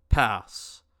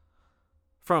pass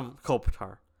from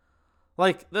Kopitar.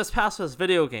 Like, this pass was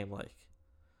video game-like.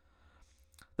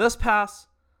 This pass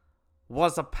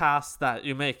was a pass that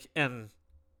you make in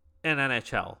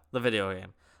NHL, the video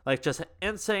game. Like, just an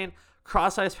insane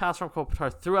cross-ice pass from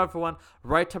Kopitar through everyone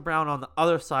right to Brown on the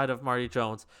other side of Marty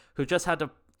Jones, who just had to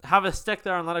have a stick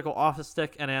there and let it go off his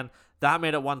stick and in. That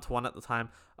made it 1-1 at the time.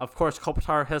 Of course,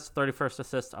 Kopitar, his 31st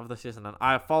assist of the season, and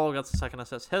Iafallo gets the 2nd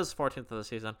assist, his 14th of the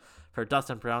season for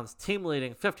Dustin Brown's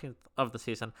team-leading 15th of the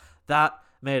season. That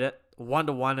made it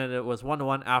 1-1, and it was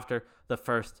 1-1 after the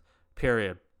first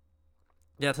period.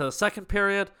 Yeah, to the second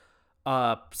period,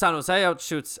 San Jose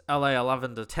outshoots LA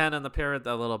 11-10 in the period.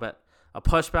 A little bit a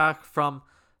pushback from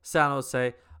San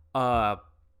Jose.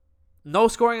 No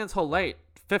scoring until late.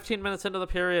 15 minutes into the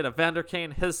period, Evander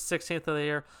Kane, his 16th of the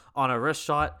year, on a wrist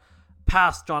shot.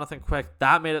 past Jonathan Quick.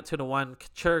 That made it 2-1.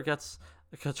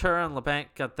 Couture and LeBanc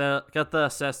get the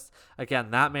assists.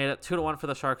 Again, that made it 2-1 for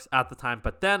the Sharks at the time.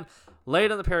 But then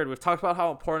late in the period, we've talked about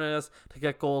how important it is to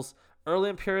get goals early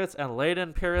in periods and late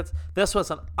in periods. This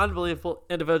was an unbelievable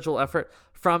individual effort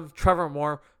from Trevor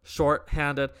Moore,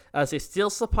 short-handed, as he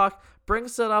steals the puck,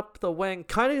 brings it up the wing,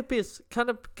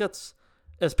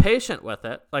 is patient with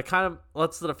it, like kind of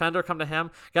lets the defender come to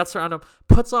him, gets around him,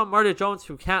 puts on Marty Jones,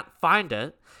 who can't find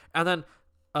it, and then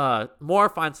Moore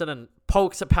finds it and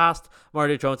pokes it past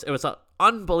Marty Jones. It was an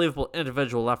unbelievable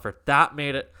individual effort. That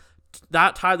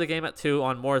tied the game at 2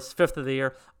 on Moore's 5th of the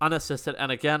year, unassisted,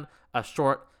 and again, a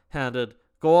short-handed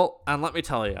goal. And let me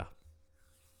tell you,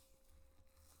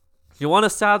 you want a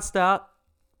sad stat?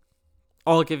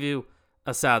 I'll give you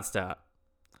a sad stat.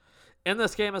 In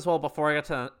this game as well, before I get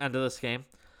to the end of this game,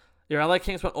 your LA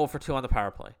Kings went 0 for 2 on the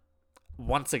power play.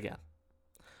 Once again.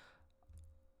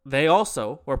 They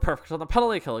also were perfect on the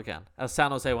penalty kill again, as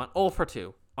San Jose went 0 for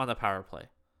 2 on the power play.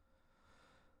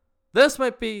 This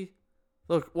might be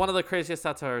one of the craziest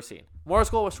stats I've ever seen. Moore's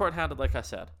goal was shorthanded, like I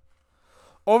said.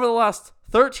 Over the last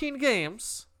 13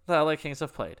 games the LA Kings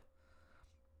have played,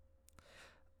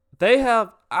 they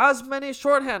have as many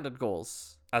shorthanded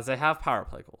goals as they have power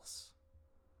play goals.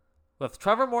 With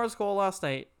Trevor Moore's goal last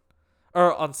night,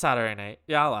 or on Saturday night,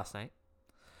 last night,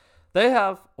 they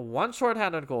have 1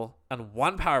 shorthanded goal and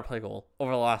 1 power play goal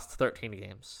over the last 13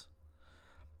 games.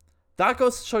 That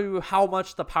goes to show you how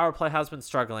much the power play has been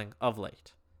struggling of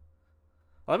late.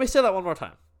 Let me say that one more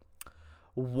time.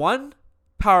 1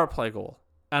 power play goal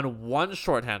and 1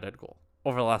 shorthanded goal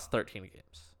over the last 13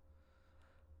 games.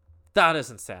 That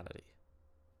is insanity.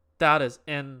 That is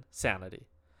insanity.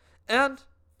 And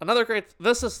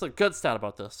this is the good stat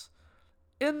about this.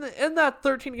 In that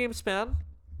 13 game span,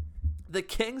 the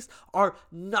Kings are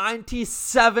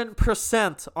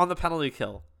 97% on the penalty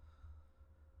kill.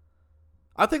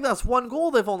 I think that's 1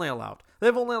 goal they've only allowed.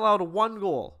 They've only allowed 1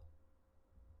 goal.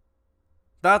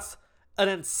 That's an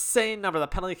insane number. The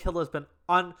penalty kill has been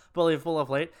unbelievable of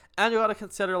late. And you got to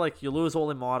consider, you lose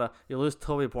Ole Mata, you lose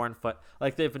Toby Bornfoot.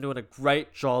 They've been doing a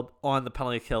great job on the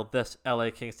penalty kill, this LA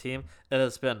Kings team. It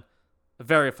has been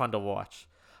very fun to watch.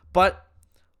 But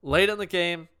late in the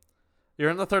game, you're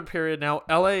in the third period now.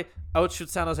 LA outshoots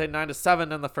San Jose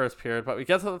 9-7 in the first period, but we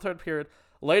get to the third period.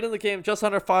 Late in the game, just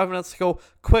under 5 minutes to go,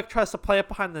 Quick tries to play it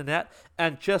behind the net,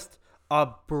 and just a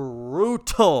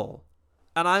brutal,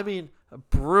 and I mean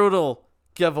brutal,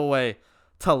 giveaway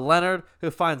to Leonard, who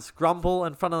finds Grumble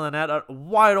in front of the net, a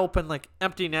wide open,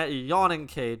 empty net, yawning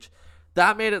cage.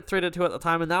 That made it 3-2 at the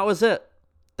time, and that was it.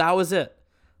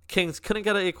 Kings couldn't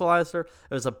get an equalizer.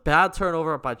 It was a bad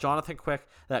turnover by Jonathan Quick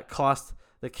that cost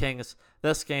the Kings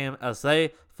this game, as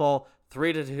they fall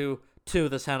 3-2 to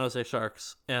the San Jose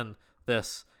Sharks in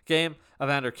this game.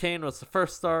 Evander Kane was the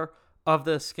first star of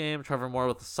this game. Trevor Moore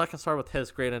was the second star with his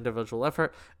great individual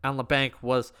effort, and LeBanc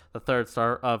was the third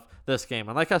star of this game.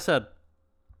 And like I said,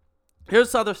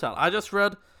 here's the other stat. I just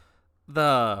read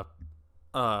the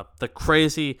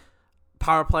crazy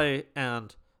power play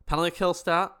and penalty kill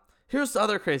stat. Here's the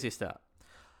other crazy stat.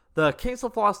 The Kings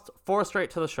have lost 4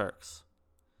 straight to the Sharks.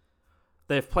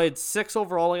 They've played 6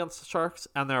 overall against the Sharks,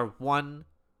 and they're 1-5.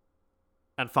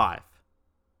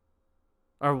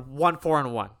 Or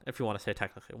 1-4-1, if you want to say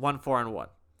technically. 1-4-1.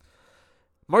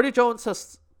 Marty Jones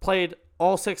has played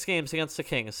all 6 games against the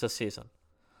Kings this season.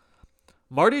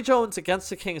 Marty Jones against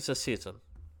the Kings this season.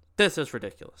 This is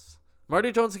ridiculous.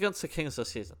 Marty Jones against the Kings this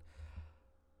season.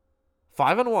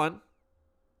 5-1.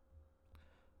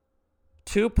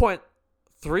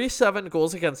 2.37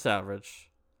 goals against average.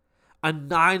 A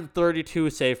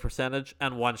 .932 save percentage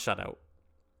and 1 shutout.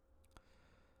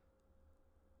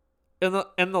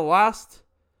 In the last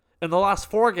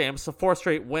 4 games, the 4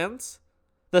 straight wins,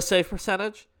 the save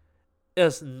percentage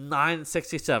is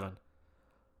 .967.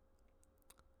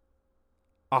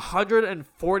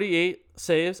 148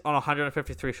 saves on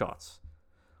 153 shots.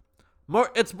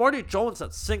 It's Marty Jones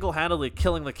that's single-handedly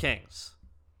killing the Kings.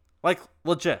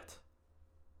 Legit.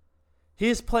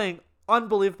 He's playing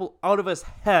unbelievable out of his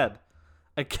head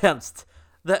against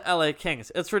the LA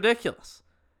Kings. It's ridiculous.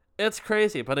 It's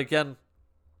crazy. But again,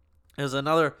 is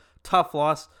another tough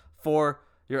loss for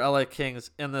your LA Kings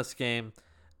in this game.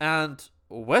 And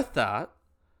with that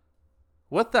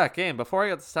game, before I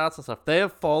get the stats and stuff, they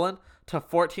have fallen to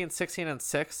 14, 16, and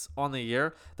 6 on the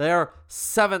year. They are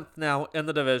 7th now in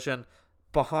the division,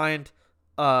 behind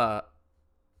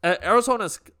Arizona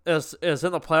is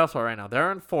in the playoffs right now.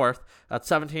 They're in 4th at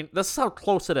 17. This is how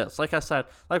close it is. Like I said,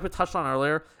 like we touched on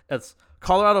earlier, it's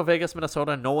Colorado, Vegas,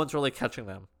 Minnesota. No one's really catching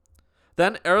them.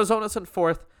 Then Arizona's in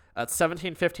 4th at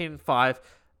 17, 15, and 5.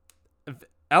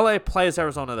 LA plays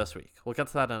Arizona this week. We'll get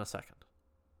to that in a second.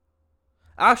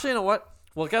 Actually, you know what?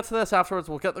 We'll get to this afterwards.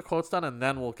 We'll get the quotes done, and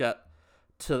then we'll get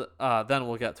to it.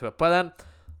 But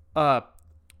then,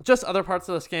 just other parts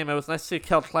of this game. It was nice to see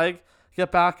Kel Clegg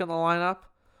get back in the lineup.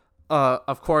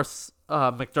 Of course,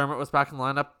 McDermott was back in the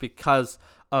lineup because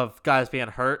of guys being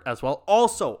hurt as well.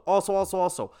 Also,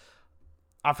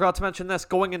 I forgot to mention this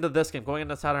going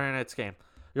into Saturday night's game.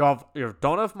 You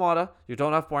don't have Mata, you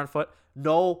don't have Bournefoot,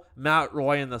 no Matt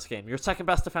Roy in this game. Your second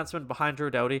best defenseman behind Drew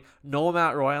Doughty, no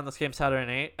Matt Roy on this game Saturday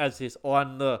night as he's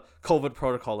on the COVID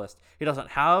protocol list. He doesn't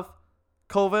have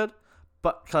COVID,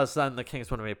 but because then the Kings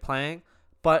wouldn't be playing,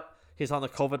 but he's on the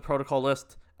COVID protocol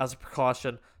list as a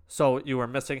precaution. So you were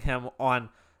missing him on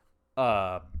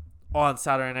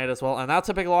Saturday night as well, and that's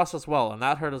a big loss as well, and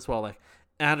that hurt as well. Like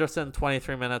Anderson,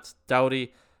 23 minutes,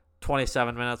 Doughty,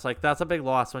 27 minutes. Like that's a big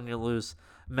loss when you lose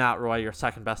Matt Roy, your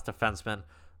second best defenseman,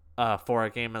 for a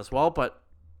game as well. But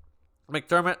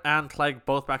McDermott and Clegg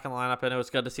both back in the lineup, and it was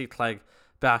good to see Clegg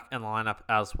back in the lineup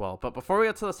as well. But before we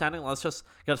get to the standing, let's just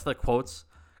get to the quotes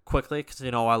quickly because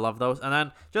I love those, and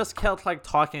then just Kel Clegg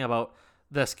talking about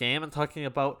this game and talking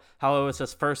about how it was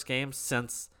his first game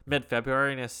since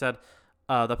mid-February, and he said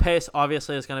the pace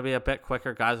obviously is going to be a bit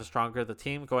quicker. Guys are stronger. The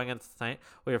team going into tonight,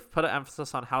 we have put an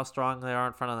emphasis on how strong they are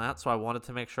in front of the net, so I wanted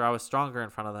to make sure I was stronger in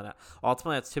front of the net.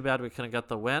 Ultimately, it's too bad we couldn't get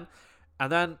the win.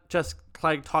 And then just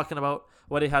Clegg talking about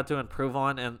what he had to improve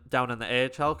on and down in the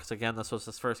AHL, because again, this was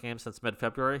his first game since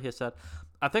mid-February. He said,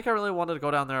 I think I really wanted to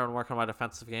go down there and work on my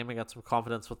defensive game and get some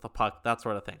confidence with the puck, that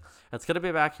sort of thing. It's good to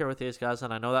be back here with these guys,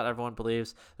 and I know that everyone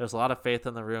believes there's a lot of faith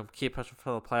in the room. Keep pushing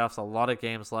for the playoffs. A lot of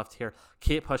games left here.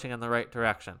 Keep pushing in the right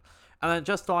direction. And then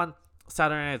just on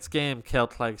Saturday night's game, Kel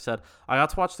Clegg said, I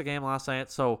got to watch the game last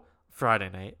night, Friday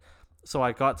night. So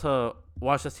I got to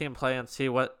watch this team play and see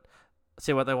what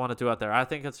they want to do out there. I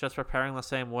think it's just preparing the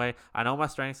same way. I know my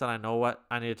strengths and I know what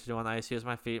I need to do on the ice. Use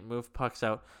my feet, move pucks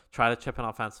out, try to chip in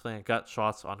offensively and get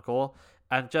shots on goal.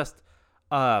 And just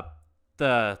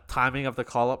the timing of the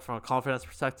call-up from a confidence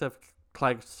perspective,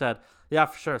 Clegg said, yeah,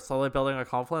 for sure, slowly building our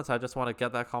confidence. I just want to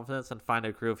get that confidence and find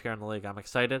a groove here in the league. I'm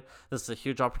excited. This is a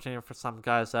huge opportunity for some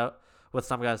guys out.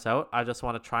 I just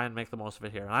want to try and make the most of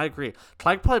it here. And I agree.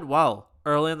 Clegg played well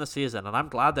early in the season, and I'm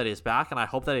glad that he's back, and I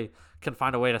hope that he can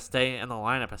find a way to stay in the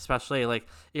lineup, especially like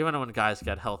even when guys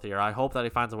get healthier. I hope that he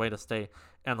finds a way to stay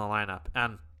in the lineup.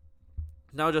 And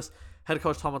now just head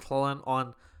coach Tom McClellan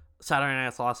on Saturday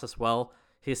night's loss as well.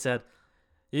 He said,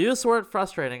 you used the word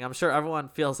frustrating. I'm sure everyone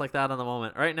feels like that in the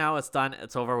moment. Right now it's done.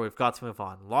 It's over. We've got to move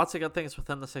on. Lots of good things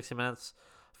within the 60 minutes.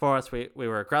 For us, we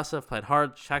were aggressive, played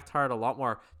hard, checked hard, a lot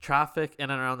more traffic in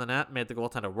and around the net, made the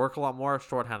goaltender work a lot more,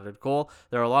 shorthanded goal.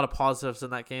 There are a lot of positives in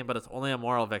that game, but it's only a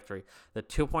moral victory. The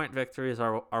 2-point victories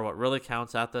are what really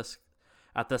counts at this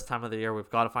time of the year. We've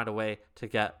got to find a way to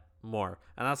get more.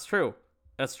 And that's true.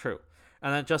 It's true.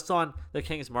 And then just on the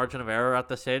Kings' margin of error at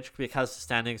this stage, because the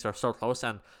standings are so close,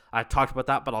 and I talked about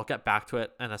that, but I'll get back to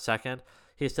it in a second.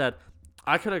 He said,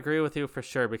 I could agree with you for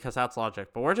sure because that's logic,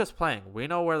 but we're just playing. We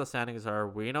know where the standings are.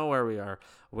 We know where we are.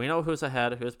 We know who's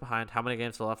ahead, who's behind, how many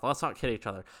games are left. Let's not kid each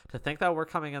other. To think that we're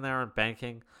coming in there and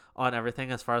banking on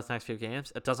everything as far as the next few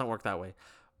games, it doesn't work that way.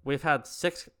 We had a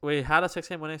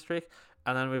 6-game winning streak,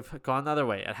 and then we've gone the other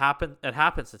way. It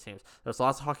happens to teams. There's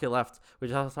lots of hockey left. We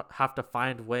just have to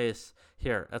find ways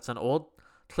here. It's an old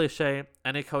cliche.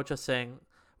 Any coach is saying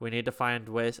we need to find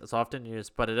ways. It's often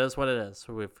used, but it is what it is.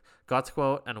 So we've got to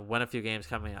go out and win a few games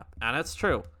coming up. And it's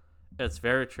true. It's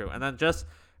very true. And then just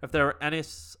if there were any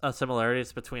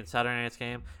similarities between Saturday night's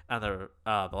game and the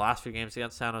last few games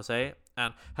against San Jose,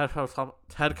 and head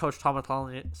coach Tom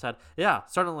McClellan said, yeah,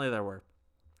 certainly there were.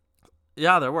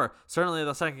 Yeah, there were. Certainly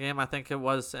the second game, I think it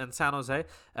was in San Jose,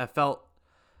 it felt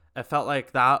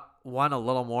like that one a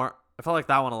little more.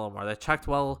 They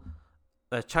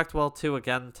checked well too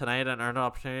again tonight and earned an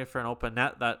opportunity for an open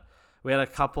net that we had a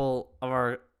couple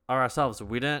of ourselves.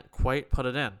 We didn't quite put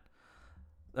it in.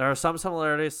 There are some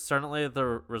similarities. Certainly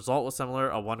the result was similar,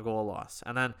 a 1-goal loss.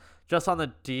 And then just on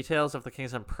the details of the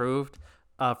Kings improved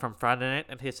from Friday night,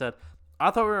 and he said, I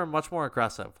thought we were much more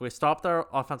aggressive. We stopped our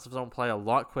offensive zone play a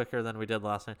lot quicker than we did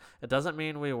last night. It doesn't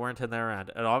mean we weren't in their end.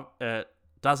 It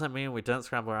doesn't mean we didn't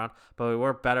scramble around, but we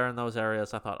were better in those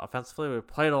areas, I thought. Offensively, we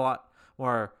played with a lot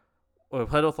more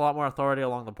authority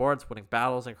along the boards, winning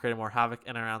battles and creating more havoc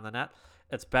in and around the net.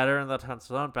 It's better in the defensive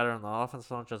zone, better in the offensive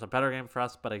zone, just a better game for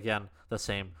us, but again, the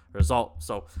same result.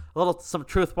 So some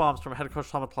truth bombs from head coach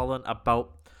Tom McClellan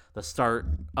about the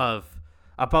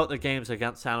games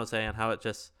against San Jose and how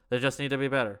they just need to be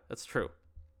better. It's true.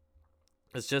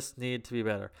 It's just need to be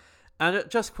better. And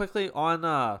just quickly on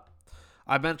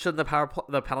I mentioned the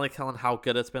penalty kill and how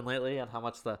good it's been lately, and how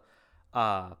much the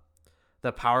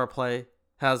power play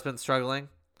has been struggling.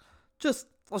 Let's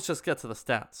just get to the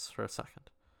stats for a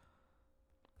second.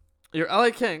 Your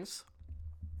LA Kings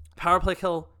penalty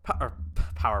kill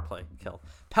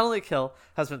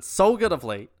has been so good of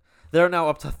late. They're now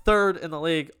up to third in the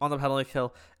league on the penalty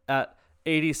kill at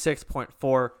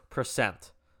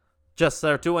 86.4%.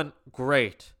 They're doing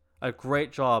great. A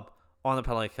great job on the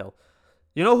penalty kill.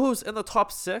 You know who's in the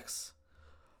top 6?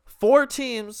 4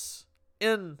 teams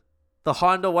in the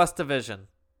Honda West Division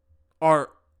are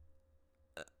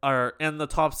in the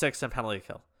top 6 in penalty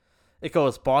kill. It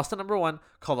goes Boston number 1,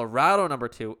 Colorado number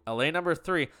 2, LA number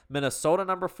 3, Minnesota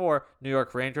number 4, New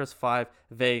York Rangers 5,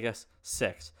 Vegas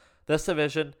 6. This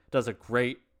division does a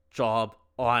great job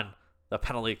on the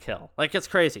penalty kill. Like, it's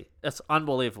crazy. It's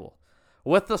unbelievable.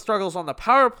 With the struggles on the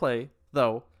power play,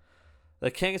 though, the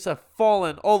Kings have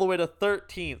fallen all the way to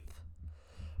 13th.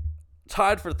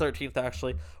 Tied for 13th,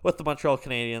 actually, with the Montreal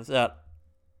Canadiens at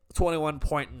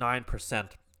 21.9%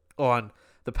 on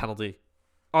the penalty.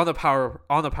 On the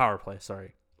power play,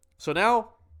 sorry. So now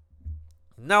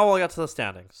we'll get to the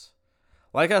standings.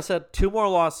 Like I said, 2 more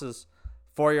losses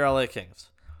for your LA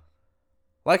Kings.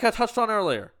 Like I touched on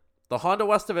earlier, the Honda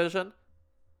West Division,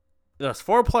 there's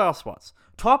 4 playoff spots.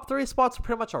 Top 3 spots are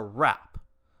pretty much a wrap.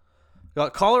 You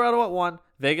got Colorado at 1,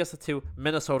 Vegas at 2,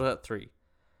 Minnesota at 3.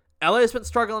 LA's been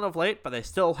struggling of late, but they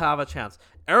still have a chance.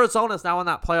 Arizona's now in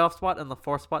that playoff spot, in the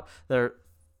 4th spot. They're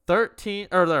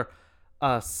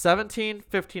 17,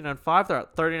 15, and 5. They're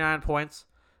at 39 points.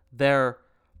 They're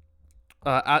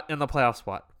in the playoff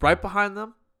spot. Right behind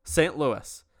them, St.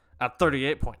 Louis at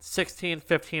 38 points. 16,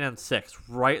 15, and 6.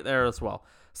 Right there as well.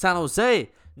 San Jose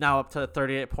now up to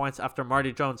 38 points after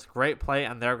Marty Jones' great play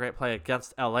and their great play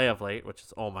against LA of late, which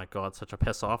is, oh my God, such a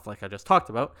piss off like I just talked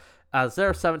about, as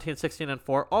they're 17, 16, and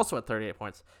 4, also at 38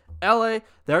 points. LA,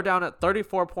 they're down at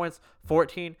 34 points,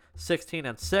 14, 16,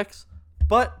 and 6,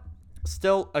 but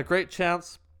still a great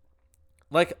chance.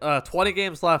 20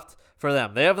 games left for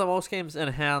them. They have the most games in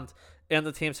hand in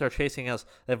the teams they're chasing, as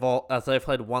they've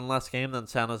played 1 less game than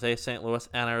San Jose, St. Louis,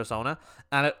 and Arizona,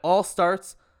 and it all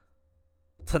starts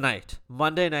tonight,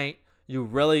 Monday night. You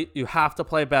have to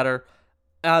play better,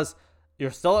 as you're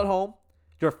still at home.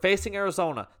 You're facing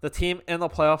Arizona, the team in the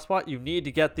playoff spot. You need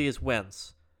to get these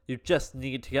wins. You just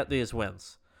need to get these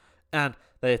wins. And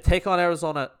they take on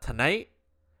Arizona tonight,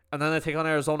 and then they take on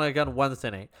Arizona again Wednesday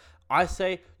night. I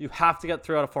say you have to get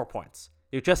 3 out of 4 points.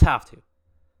 You just have to.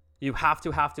 You have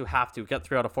to get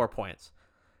 3 out of 4 points.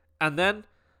 And then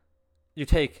you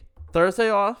take Thursday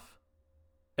off.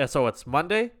 And so it's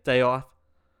Monday, day off.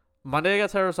 Monday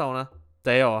against Arizona,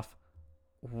 day off.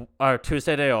 Or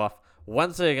Tuesday, day off.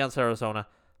 Wednesday against Arizona.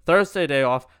 Thursday, day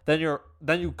off. Then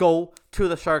you go to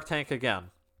the Shark Tank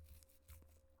again.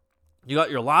 You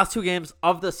got your last 2 games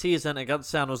of the season against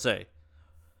San Jose.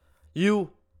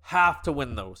 You have to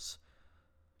win those.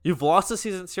 You've lost the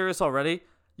season series already.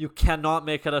 You cannot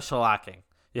make it a shellacking.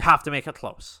 You have to make it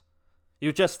close.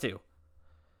 You just do.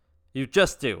 You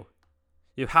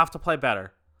have to play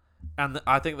better. And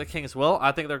I think the Kings will.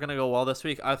 I think they're going to go well this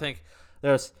week. I think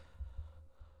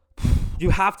you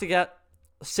have to get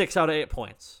 6 out of 8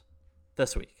 points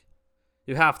this week.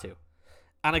 You have to.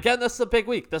 And again, this is a big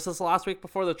week. This is the last week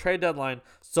before the trade deadline.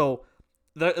 So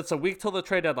it's a week till the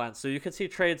trade deadline. So you can see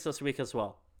trades this week as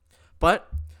well.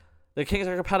 But the Kings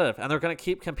are competitive, and they're going to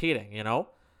keep competing, you know?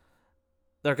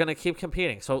 They're going to keep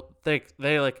competing. So they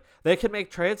can make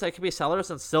trades, they can be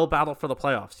sellers and still battle for the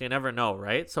playoffs. You never know,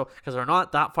 right? So because they're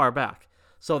not that far back.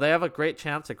 So they have a great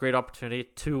chance, a great opportunity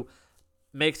to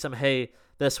make some hay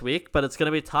this week, but it's going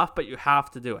to be tough, but you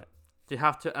have to do it. You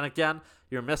have to. And again,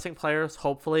 you're missing players.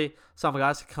 Hopefully some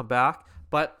guys can come back,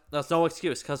 but that's no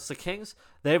excuse, because the Kings,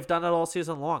 they've done it all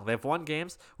season long. They've won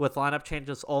games with lineup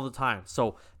changes all the time.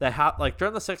 So they have,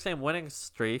 during the 6-game winning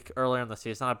streak earlier in the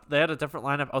season, they had a different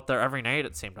lineup out there every night,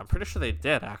 it seemed. I'm pretty sure they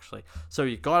did, actually. So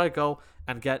you got to go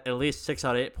and get at least 6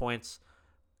 out of 8 points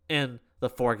in the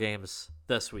 4 games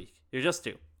this week. You just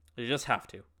do. You just have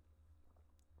to.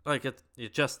 You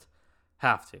just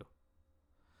have to.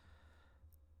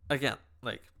 Again,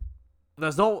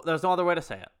 there's no other way to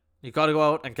say it. You got to go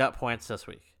out and get points this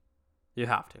week. You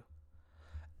have to.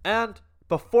 And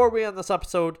before we end this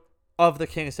episode of the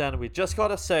King's Den, we just got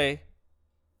to say,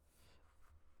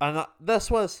 and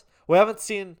we haven't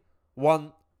seen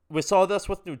one. We saw this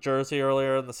with New Jersey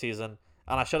earlier in the season,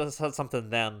 and I should have said something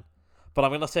then, but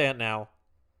I'm going to say it now.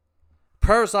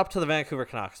 Prayers up to the Vancouver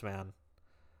Canucks, man.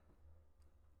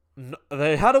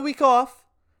 They had a week off,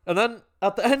 and then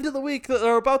at the end of the week,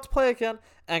 they're about to play again,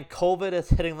 and COVID is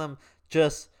hitting them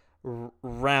just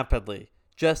rampantly.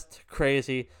 just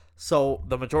crazy. So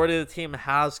the majority of the team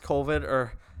has COVID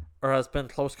or has been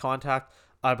close contact.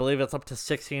 I believe it's up to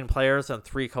 16 players and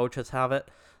 3 coaches have it.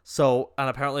 So, and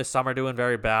apparently some are doing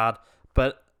very bad,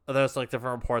 but there's like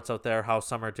different reports out there how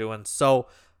some are doing. So,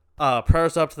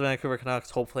 prayers up to the Vancouver Canucks.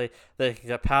 Hopefully they can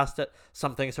get past it.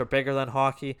 Some things are bigger than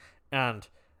hockey, and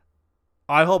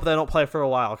I hope they don't play for a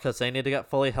while because they need to get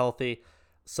fully healthy.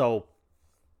 So,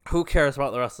 who cares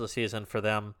about the rest of the season for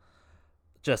them?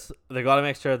 Just, they got to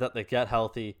make sure that they get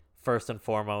healthy first and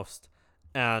foremost,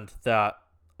 and that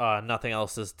nothing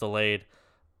else is delayed.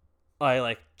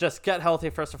 Just get healthy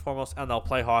first and foremost, and they'll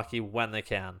play hockey when they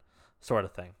can, sort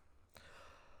of thing.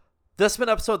 This has been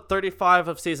episode 35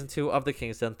 of season 2 of The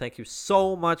King's Den. Thank you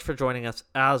so much for joining us,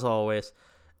 as always.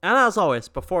 And as always,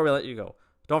 before we let you go,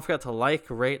 don't forget to like,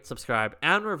 rate, subscribe,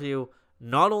 and review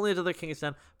not only to The King's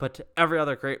Den, but to every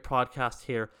other great podcast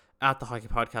here at the Hockey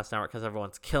Podcast Network, because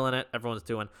everyone's killing it. Everyone's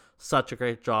doing such a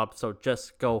great job. So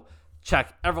just go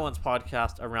check everyone's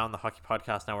podcast around the Hockey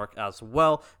Podcast Network as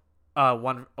well.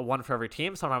 One for every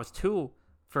team, sometimes 2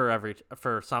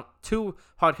 2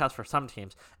 podcasts for some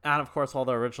teams, and of course all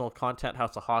the original content,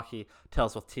 House of Hockey,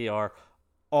 Tales with TR,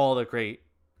 all the great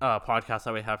podcasts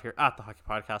that we have here at the Hockey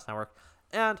Podcast Network.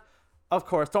 And of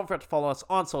course, don't forget to follow us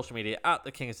on social media at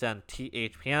the King's Den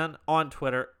THPN on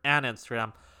Twitter and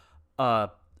Instagram,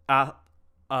 at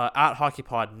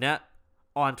HockeyPodNet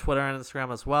on Twitter and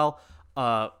Instagram as well.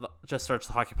 Just search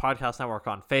the Hockey Podcast Network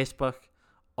on Facebook,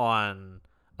 on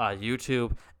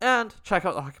YouTube, and check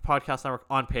out the Hockey Podcast Network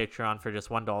on Patreon for just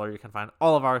 $1. You can find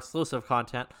all of our exclusive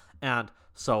content and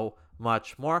so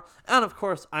much more. And of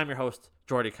course, I'm your host,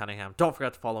 Jordy Cunningham. Don't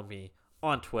forget to follow me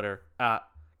on Twitter at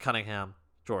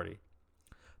CunninghamJordy.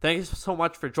 Thank you so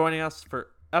much for joining us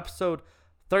for episode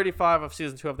 35 of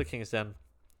season 2 of The King's Den.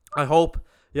 I hope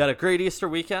you had a great Easter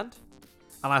weekend,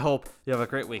 and I hope you have a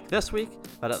great week this week.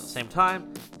 But at the same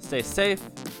time, stay safe,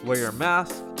 wear your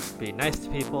mask, be nice to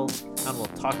people, and we'll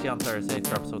talk to you on Thursday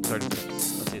for episode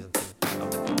 36.